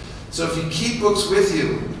book. So if you keep books with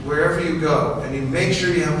you wherever you go, and you make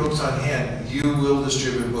sure you have books on hand, you will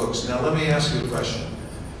distribute books. Now let me ask you a question.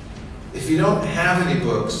 If you don't have any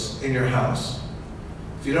books in your house,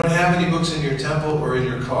 if you don't have any books in your temple or in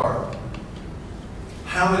your car,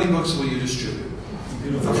 how many books will you distribute?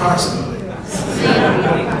 Approximately.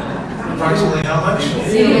 Approximately how much?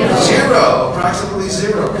 Zero. Approximately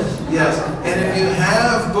zero. Yes. And if you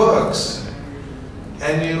have books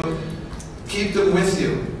and you keep them with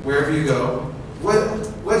you wherever you go,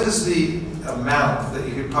 what is the amount that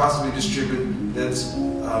you could possibly distribute that's,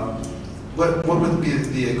 what would be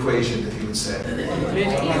the equation that you would say?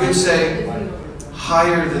 You would say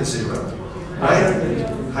higher than zero, right?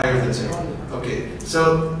 Higher than zero. Okay,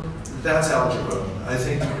 so that's algebra. I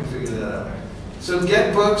think you can figure that out. So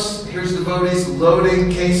get books. Here's devotees loading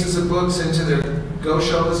cases of books into their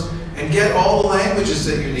goshalas, and get all the languages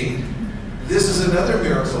that you need. This is another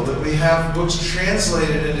miracle, that we have books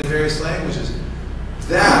translated into various languages.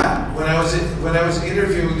 That, when I was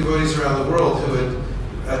interviewing devotees around the world who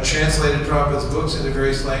had translated Prabhupada's books into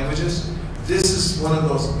various languages, this is one of the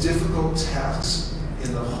most difficult tasks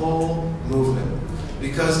in the whole movement.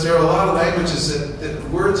 Because there are a lot of languages that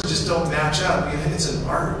words just don't match up. It's an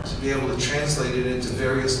art to be able to translate it into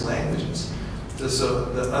various languages, so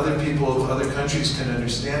that other people of other countries can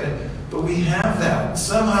understand it. But we have that.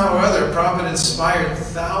 Somehow or other, Prabhupada inspired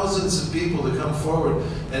thousands of people to come forward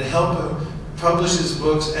and help him publish his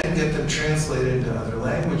books and get them translated into other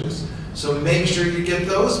languages. So make sure you get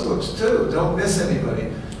those books too. Don't miss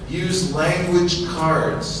anybody. Use language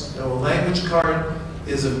cards. Now, a language card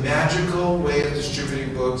is a magical way of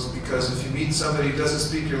distributing books, because if you meet somebody who doesn't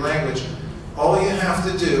speak your language, all you have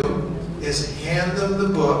to do is hand them the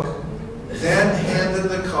book, then hand them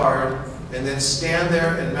the card, and then stand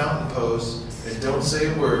there in mountain pose and don't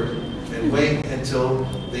say a word and wait until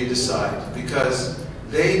they decide, because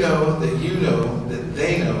they know that you know that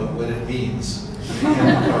they know what it means to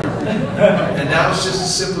hand the card. And now it's just a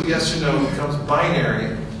simple yes or no. It becomes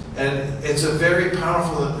binary. And it's a very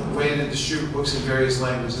powerful way to distribute books in various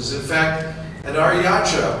languages. In fact, at our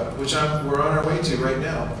yatra, which we're on our way to right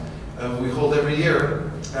now, we hold every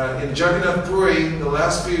year, in Jagannath Puri, the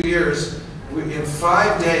last few years, in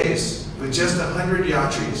 5 days, with just 100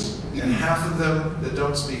 yatris, and half of them that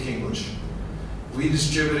don't speak English, we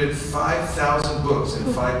distributed 5,000 books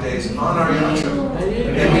in 5 days on our yatra. And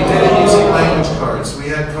we did it using language cards. We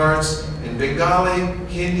had cards in Bengali,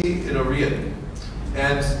 Hindi, and Oriya.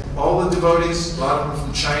 And all the devotees, a lot of them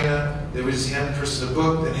from China, They would just hand the person a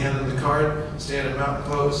book, then hand them the card, stand at mountain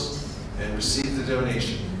pose, and receive the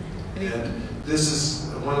donation. And this is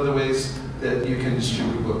one of the ways that you can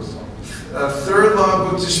distribute books. Third law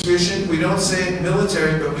of book distribution, we don't say it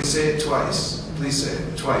military, but we say it twice. Please say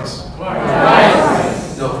it twice.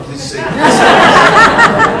 Twice. No, please say it twice.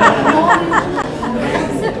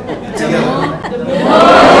 Together. The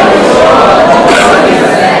more you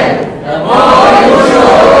said, the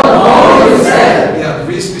more you said. Yeah, the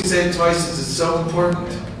reason we say it twice is it's so important.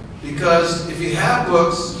 Because if you have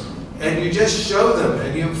books and you just show them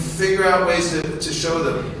and you figure out ways to show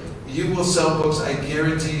them, you will sell books, I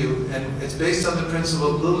guarantee you. And it's based on the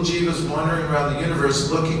principle of little jivas wandering around the universe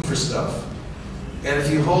looking for stuff. And if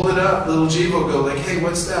you hold it up, little jiva will go like, hey,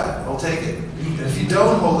 what's that? I'll take it. And if you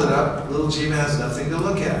don't hold it up, little jiva has nothing to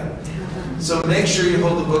look at. So make sure you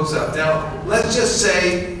hold the books up. Now, let's just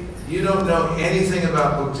say you don't know anything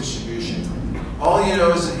about book distribution. All you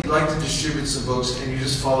know is that you like to distribute some books and you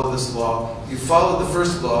just follow this law. You follow the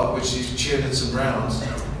first law, which you chanted some rounds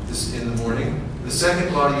in the morning. The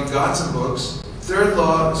second law, you got some books. Third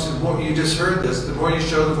law, is you just heard this, the more you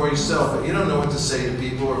show, the more you sell. But you don't know what to say to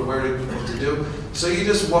people or what to do. So you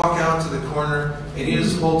just walk out to the corner and you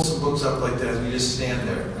just hold some books up like that and you just stand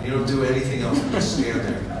there. And you don't do anything else, you just stand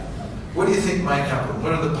there. What do you think might happen?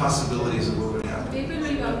 What are the possibilities of what would happen? People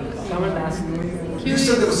will come and ask me. You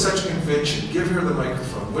said that with such conviction. Give her the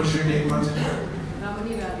microphone. What is your name, Martin?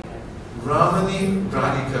 Ramani Radhika. Ramani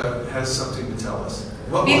Radhika has something to tell us.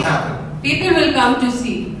 What will happen? People will come to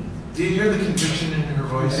see. Do you hear the conviction in her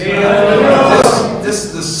voice? Yeah. This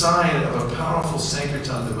is the sign of a powerful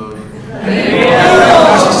Sankirtan devotee.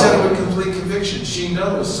 Yeah. She said it with complete conviction. She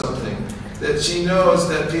knows something. That she knows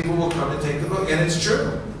that people will come and take the book. And it's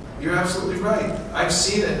true. You're absolutely right. I've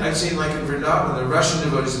seen it. I've seen like in Vrindavan, the Russian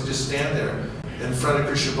devotees that just stand there in front of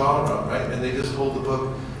Krishna Balaram, right? And they just hold the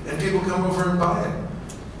book. And people come over and buy it.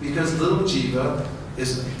 Because little jiva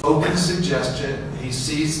is open suggestion. He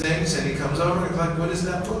sees things and he comes over and he's like, what is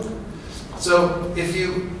that book? So if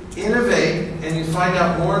you innovate and you find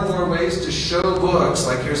out more and more ways to show books,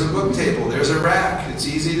 like here's a book table, there's a rack, it's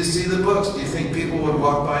easy to see the books. Do you think people would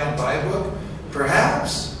walk by and buy a book?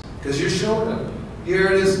 Perhaps, because you're showing them. Here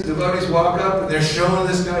it is, devotees walk up and they're showing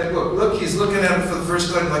this guy a book. Look, he's looking at it for the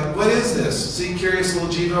first time like, what is this? See curious little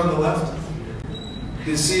jiva on the left? You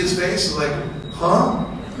can see his face like, huh?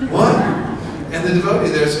 What? And the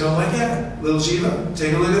devotee there's going like, yeah, little jiva,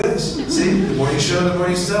 take a look at this. See, the more you show, the more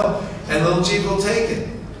you sell. And little jiva will take it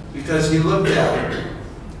because he looked at it.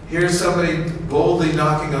 Here's somebody boldly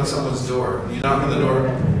knocking on someone's door. You knock on the door.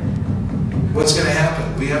 What's going to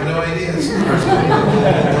happen? We have no idea.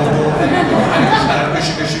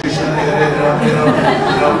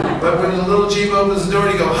 But when the little jiva opens the door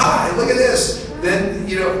and you go, hi, look at this. Then,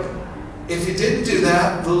 if you didn't do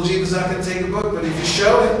that, little jiva's not going to take a book. But if you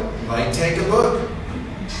show it, you might take a book.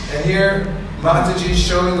 And here, Mataji's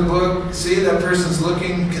showing the book. See, that person's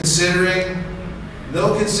looking, considering.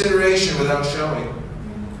 No consideration without showing.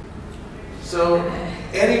 So,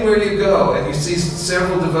 anywhere you go, and you see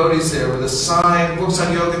several devotees there with a sign, books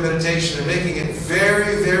on yoga meditation, they're making it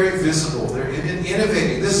very, very visible. They're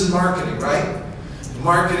innovating. This is marketing, right?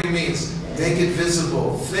 Marketing means make it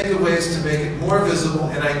visible. Think of ways to make it more visible,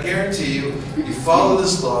 and I guarantee you, you follow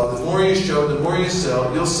this law, the more you show, the more you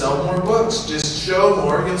sell, you'll sell more books. Just show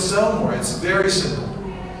more, you'll sell more. It's very simple.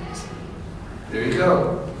 There you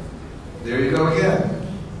go. There you go again.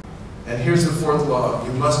 And here's the fourth law.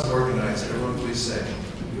 You must organize. Everyone please say.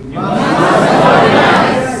 You must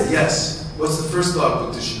organize. Yes. What's the first law of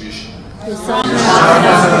book distribution? Your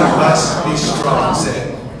sadhana must be strong. Say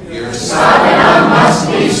it. Your sadhana must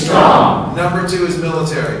be strong. Number 2 is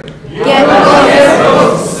military. Get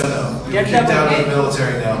books. No. You're kicked out of the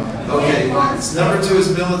military now. Okay. Number 2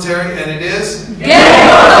 is military, and it is?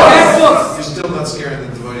 Get books. You're still not scaring the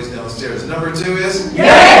devotees downstairs. Number 2 is?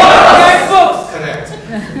 Get books. Correct.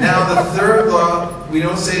 Now the third law, we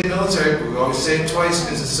don't say it military, but we always say it twice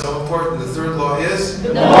because it's so important. The third law is?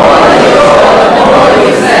 The more you show, the more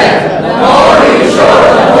you sell. The more you show,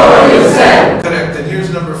 the more you sell. Correct. And here's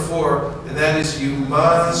number 4, and that is you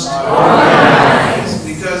must organize.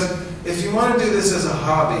 Because if you want to do this as a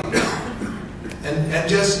hobby, and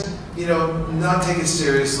just, not take it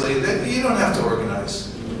seriously, then you don't have to organize.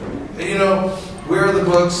 And where are the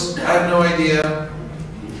books? I have no idea.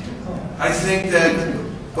 I think that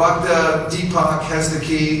Bhakta Deepak has the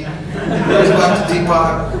key. Where's Bhakta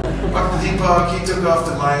Deepak? Bhakta Deepak, he took off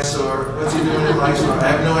to Mysore. What's he doing in Mysore? I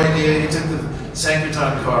have no idea. He took the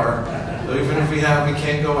Sankirtan car. So even if we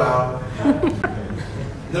can't go out.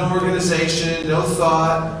 No organization, no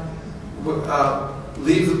thought.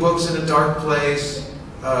 Leave the books in a dark place.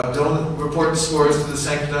 don't report the scores to the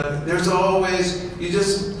Sankirtan. There's always, you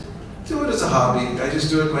just do it as a hobby. I just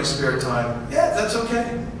do it in my spare time. Yeah, that's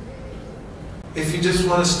okay. If you just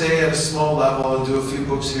want to stay at a small level and do a few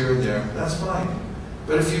books here and there, that's fine.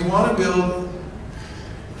 But if you want to build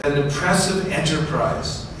an impressive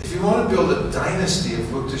enterprise, if you want to build a dynasty of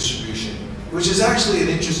book distribution, which is actually an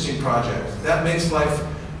interesting project, that makes life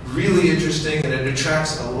really interesting and it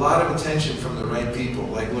attracts a lot of attention from the right people,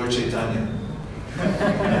 like Lord Chaitanya.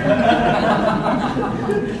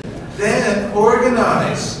 Then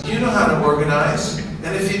organize. You know how to organize.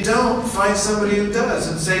 And if you don't, find somebody who does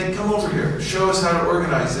and say, come over here, show us how to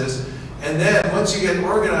organize this. And then once you get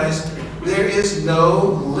organized, there is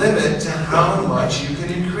no limit to how much you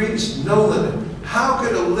can increase. No limit. How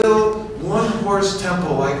could a little one-horse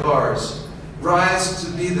temple like ours rise to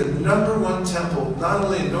be the #1 temple, not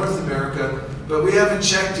only in North America, but we haven't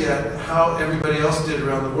checked yet how everybody else did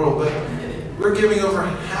around the world, but we're giving over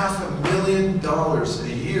 $500,000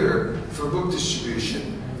 a year for book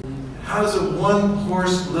distribution. How does a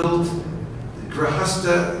one-horse little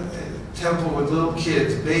grahasta temple with little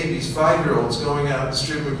kids, babies, 5-year-olds going out and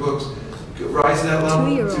distributing books, rise that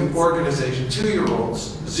level to organization?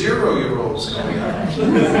 2-year-olds, 0-year-olds coming out.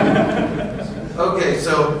 Okay,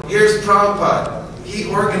 so here's Prabhupada. He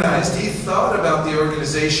organized, he thought about the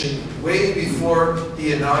organization way before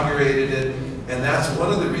he inaugurated it, and that's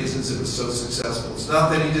one of the reasons it was so successful. It's not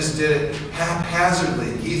that he just did it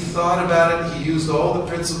haphazardly. He thought about it, he used all the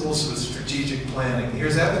principles of strategic planning.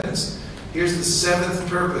 Here's evidence. Here's the 7th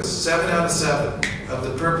purpose, 7 out of 7 of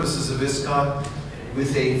the purposes of ISKCON,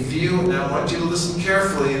 with a view, and I want you to listen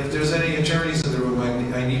carefully, and if there's any attorneys in the room,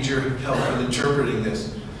 I need your help in interpreting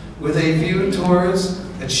this. With a view towards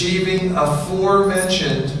achieving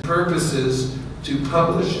aforementioned purposes to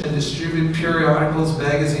publish and distribute periodicals,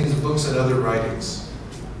 magazines, books, and other writings.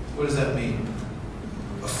 What does that mean?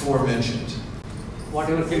 Aforementioned.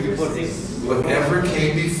 Whatever came before this. Whatever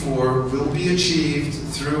came before will be achieved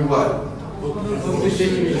through what?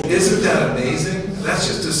 Isn't that amazing? That's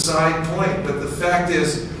just a side point, but the fact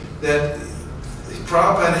is that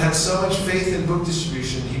Prabhupada had so much faith in book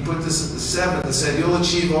distribution, he put this at the 7th and said, you'll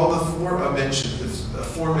achieve all the aforementioned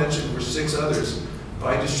were 6 others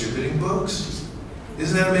by distributing books.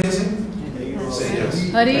 Isn't that amazing? Say yes.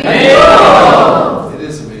 It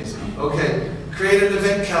is amazing. Okay, create an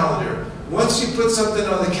event calendar. Once you put something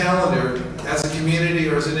on the calendar, as a community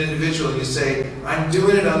or as an individual, and you say, I'm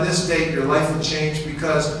doing it on this date, your life will change,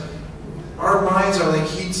 because our minds are like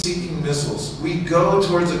heat-seeking missiles. We go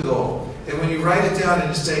towards a goal. And when you write it down and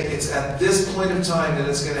you say, it's at this point of time that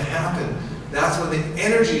it's going to happen, that's when the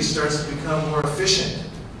energy starts to become more efficient.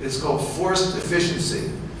 It's called forced efficiency.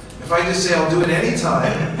 If I just say, I'll do it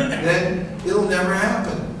anytime, then it'll never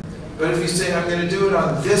happen. But if you say, I'm going to do it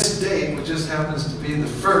on this date, which just happens to be the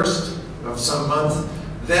 1st of some month,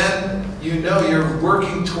 then you know you're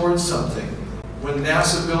working towards something. When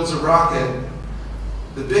NASA builds a rocket,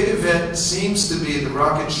 the big event seems to be the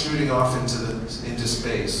rocket shooting off into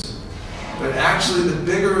space. But actually the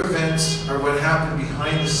bigger events are what happen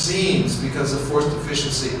behind the scenes because of forced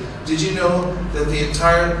efficiency. Did you know that the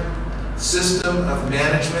entire system of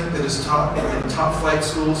management that is taught in top flight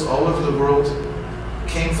schools all over the world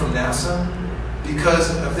came from NASA? Because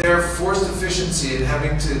of their forced efficiency in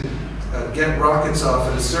having to get rockets off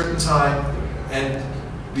at a certain time and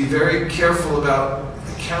be very careful about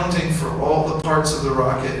accounting for all the parts of the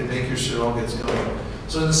rocket and making sure it all gets going.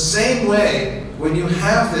 So in the same way, when you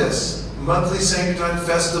have this monthly Sankirtan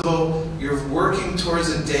festival, you're working towards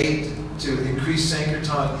a date to increase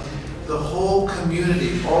Sankirtan, the whole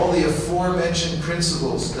community, all the aforementioned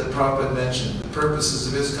principles that Prabhupada mentioned, the purposes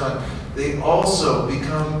of ISKCON, they also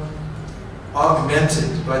become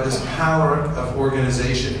augmented by this power of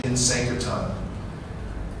organization in Sankirtan.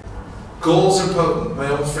 Goals are potent.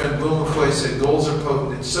 My old friend Will McCoy said goals are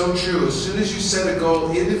potent. It's so true. As soon as you set a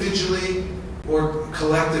goal individually or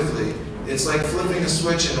collectively, it's like flipping a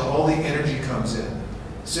switch and all the energy comes in.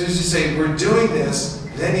 As soon as you say, we're doing this,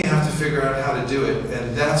 then you have to figure out how to do it,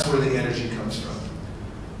 and that's where the energy comes from.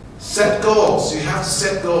 Set goals. You have to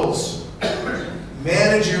set goals.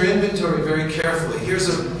 Manage your inventory very carefully. Here's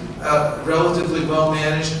a relatively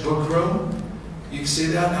well-managed book room. You can see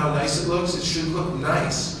that, how nice it looks? It should look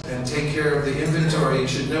nice, and take care of the inventory. You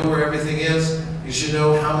should know where everything is. You should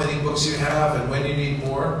know how many books you have and when you need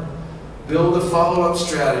more. Build a follow-up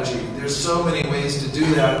strategy. There's so many ways to do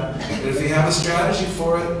that. But if you have a strategy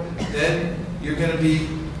for it, then you're going to be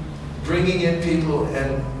bringing in people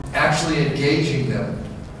and actually engaging them.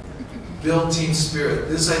 Build team spirit.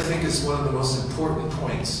 This, I think, is one of the most important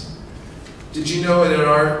points. Did you know that at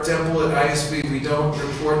our temple at ISB we don't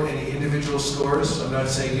report any individual scores? I'm not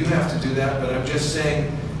saying you have to do that, but I'm just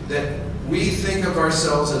saying that we think of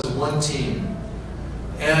ourselves as one team.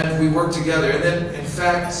 And we work together. And then, in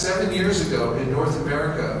fact, 7 years ago in North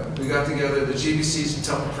America, we got together, the GBCs and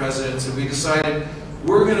temple presidents, and we decided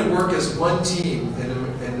we're going to work as one team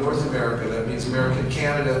in North America. That means America and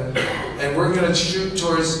Canada. And we're going to shoot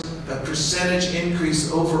towards a percentage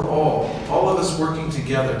increase overall, all of us working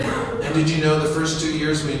together. And did you know the first 2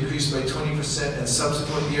 years we increased by 20%, and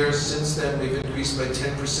subsequent years since then we've increased by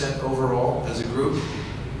 10% overall as a group?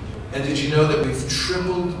 And did you know that we've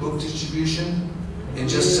tripled book distribution in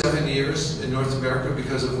just 7 years in North America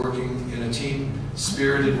because of working in a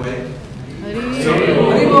team-spirited way?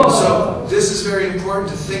 So this is very important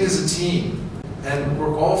to think as a team. And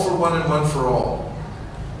we're all for one and one for all.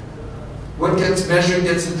 What gets measured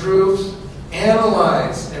gets improved.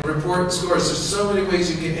 Analyze and report scores. There's so many ways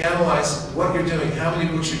you can analyze what you're doing, how many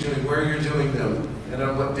books you're doing, where you're doing them, and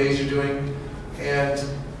on what days you're doing. And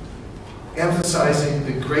emphasizing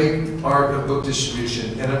the great art of book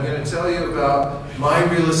distribution. And I'm going to tell you about my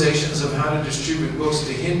realizations of how to distribute books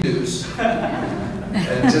to Hindus.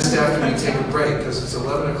 And just after we take a break, because it's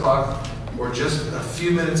 11 o'clock or just a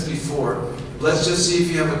few minutes before, let's just see if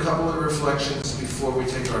you have a couple of reflections before we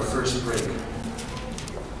take our first break.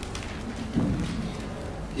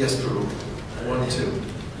 Yes, Prabhu. 1,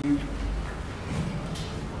 2.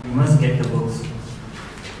 You must get the books.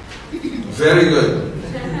 Very good.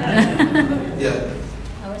 Yeah.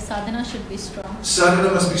 Our sadhana should be strong.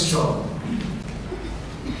 Sadhana must be strong.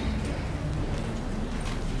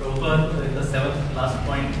 Prabhupada, in the 7th last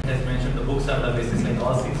point, has mentioned the books are the basis, like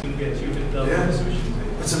all 6 will be achieved with the distribution.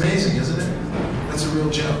 That's amazing, isn't it? That's a real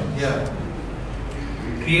gem. Yeah.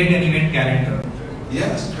 Create an event calendar.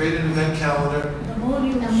 Yes, create an event calendar. The more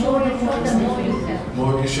you show, the more you sell. The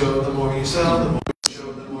more you show, the more you sell. The more you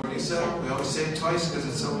show, the more you sell. We always say it twice because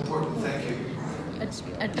it's so important. Thank you.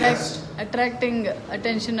 Attracting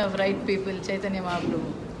attention of right people, Chaitanya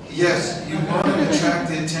Mahaprabhu. Yes, you want to attract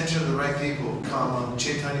the attention of the right people, comma,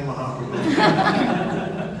 Chaitanya Mahaprabhu.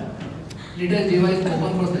 Little Jiva is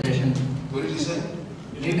open for suggestion. What did you say?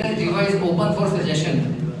 Little Jiva is open for suggestion.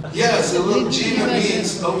 Yes, a little Jiva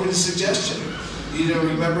means open to suggestion. You know,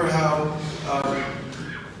 remember how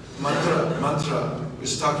Mantra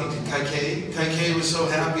was talking to Kaikeyi? Kaikeyi was so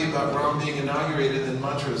happy about Ram being inaugurated, and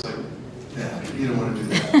Mantra was like, yeah, you don't want to do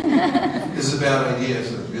that. This is a bad idea. I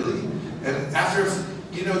said, really? And after,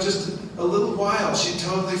 you know, just a little while, she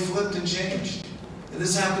totally flipped and changed. And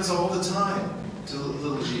this happens all the time to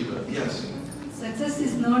little Jiva. Yes? Success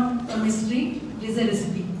is not a mystery, it is a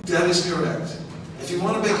recipe. That is correct. If you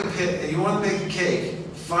want to make a cake,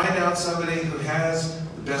 find out somebody who has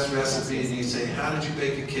the best recipe, and you say, how did you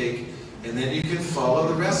bake a cake? And then you can follow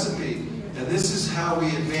the recipe. And this is how we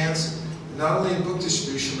advance not only in book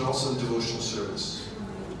distribution, but also in devotional service.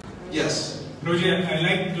 Yes? Roji, I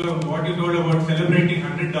like what you told about celebrating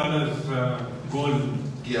 $100 goal.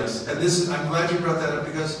 Yes, and this is, I'm glad you brought that up,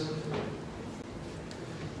 because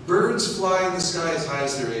birds fly in the sky as high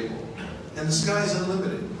as they're able. And the sky is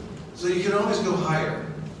unlimited. So you can always go higher.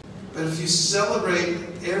 But if you celebrate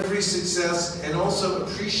every success and also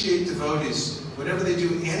appreciate devotees, whenever they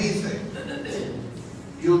do anything,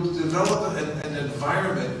 you'll develop an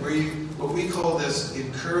environment where you, what we call this,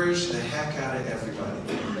 encourage the heck out of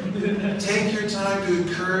everybody. Take your time to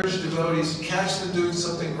encourage devotees, catch them doing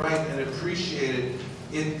something right and appreciate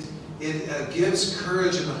it. It gives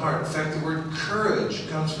courage in the heart. In fact, the word courage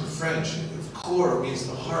comes from French. Cor means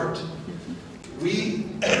the heart. We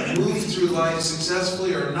move through life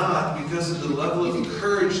successfully or not because of the level of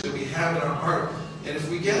courage that we have in our heart. And if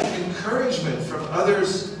we get encouragement from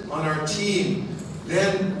others on our team,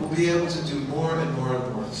 then we'll be able to do more and more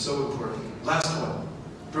and more. It's so important. Last one.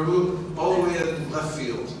 Prabhu, all the way in left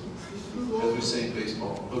field, as we say in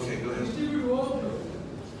baseball. Okay, go ahead.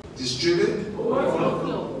 Distribute?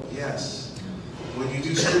 Overflow. Yes. When you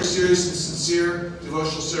do strict, serious, and sincere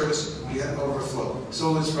devotional service, you get overflow.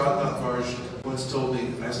 So as Radhanath Maharaj once told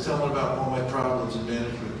me, I was telling him about all my problems in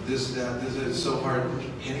management, this, that, it's so hard.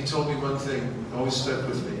 And he told me one thing, always stuck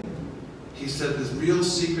with me. He said, the real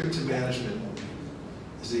secret to management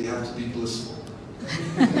is that you have to be blissful.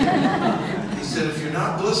 He said, if you're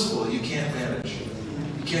not blissful, you can't manage.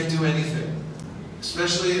 You can't do anything,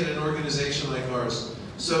 especially in an organization like ours.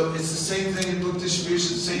 So it's the same thing in book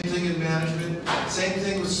distribution, same thing in management, same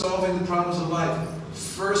thing with solving the problems of life.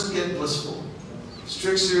 First, get blissful.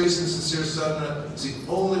 Strict, serious, and sincere sadhana is the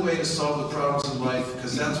only way to solve the problems in life,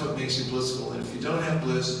 because that's what makes you blissful. And if you don't have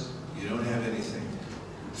bliss, you don't have anything.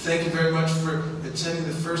 Thank you very much for attending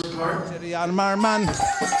the first part. Natari Armarman,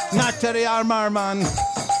 Natari Armarman,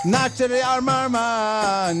 Natari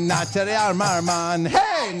Armarman, Natari Armarman,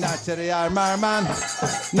 hey, Natari Armarman,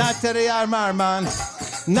 Natari Armarman,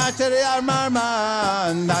 Natari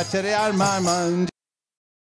Armarman, Natari Armarman.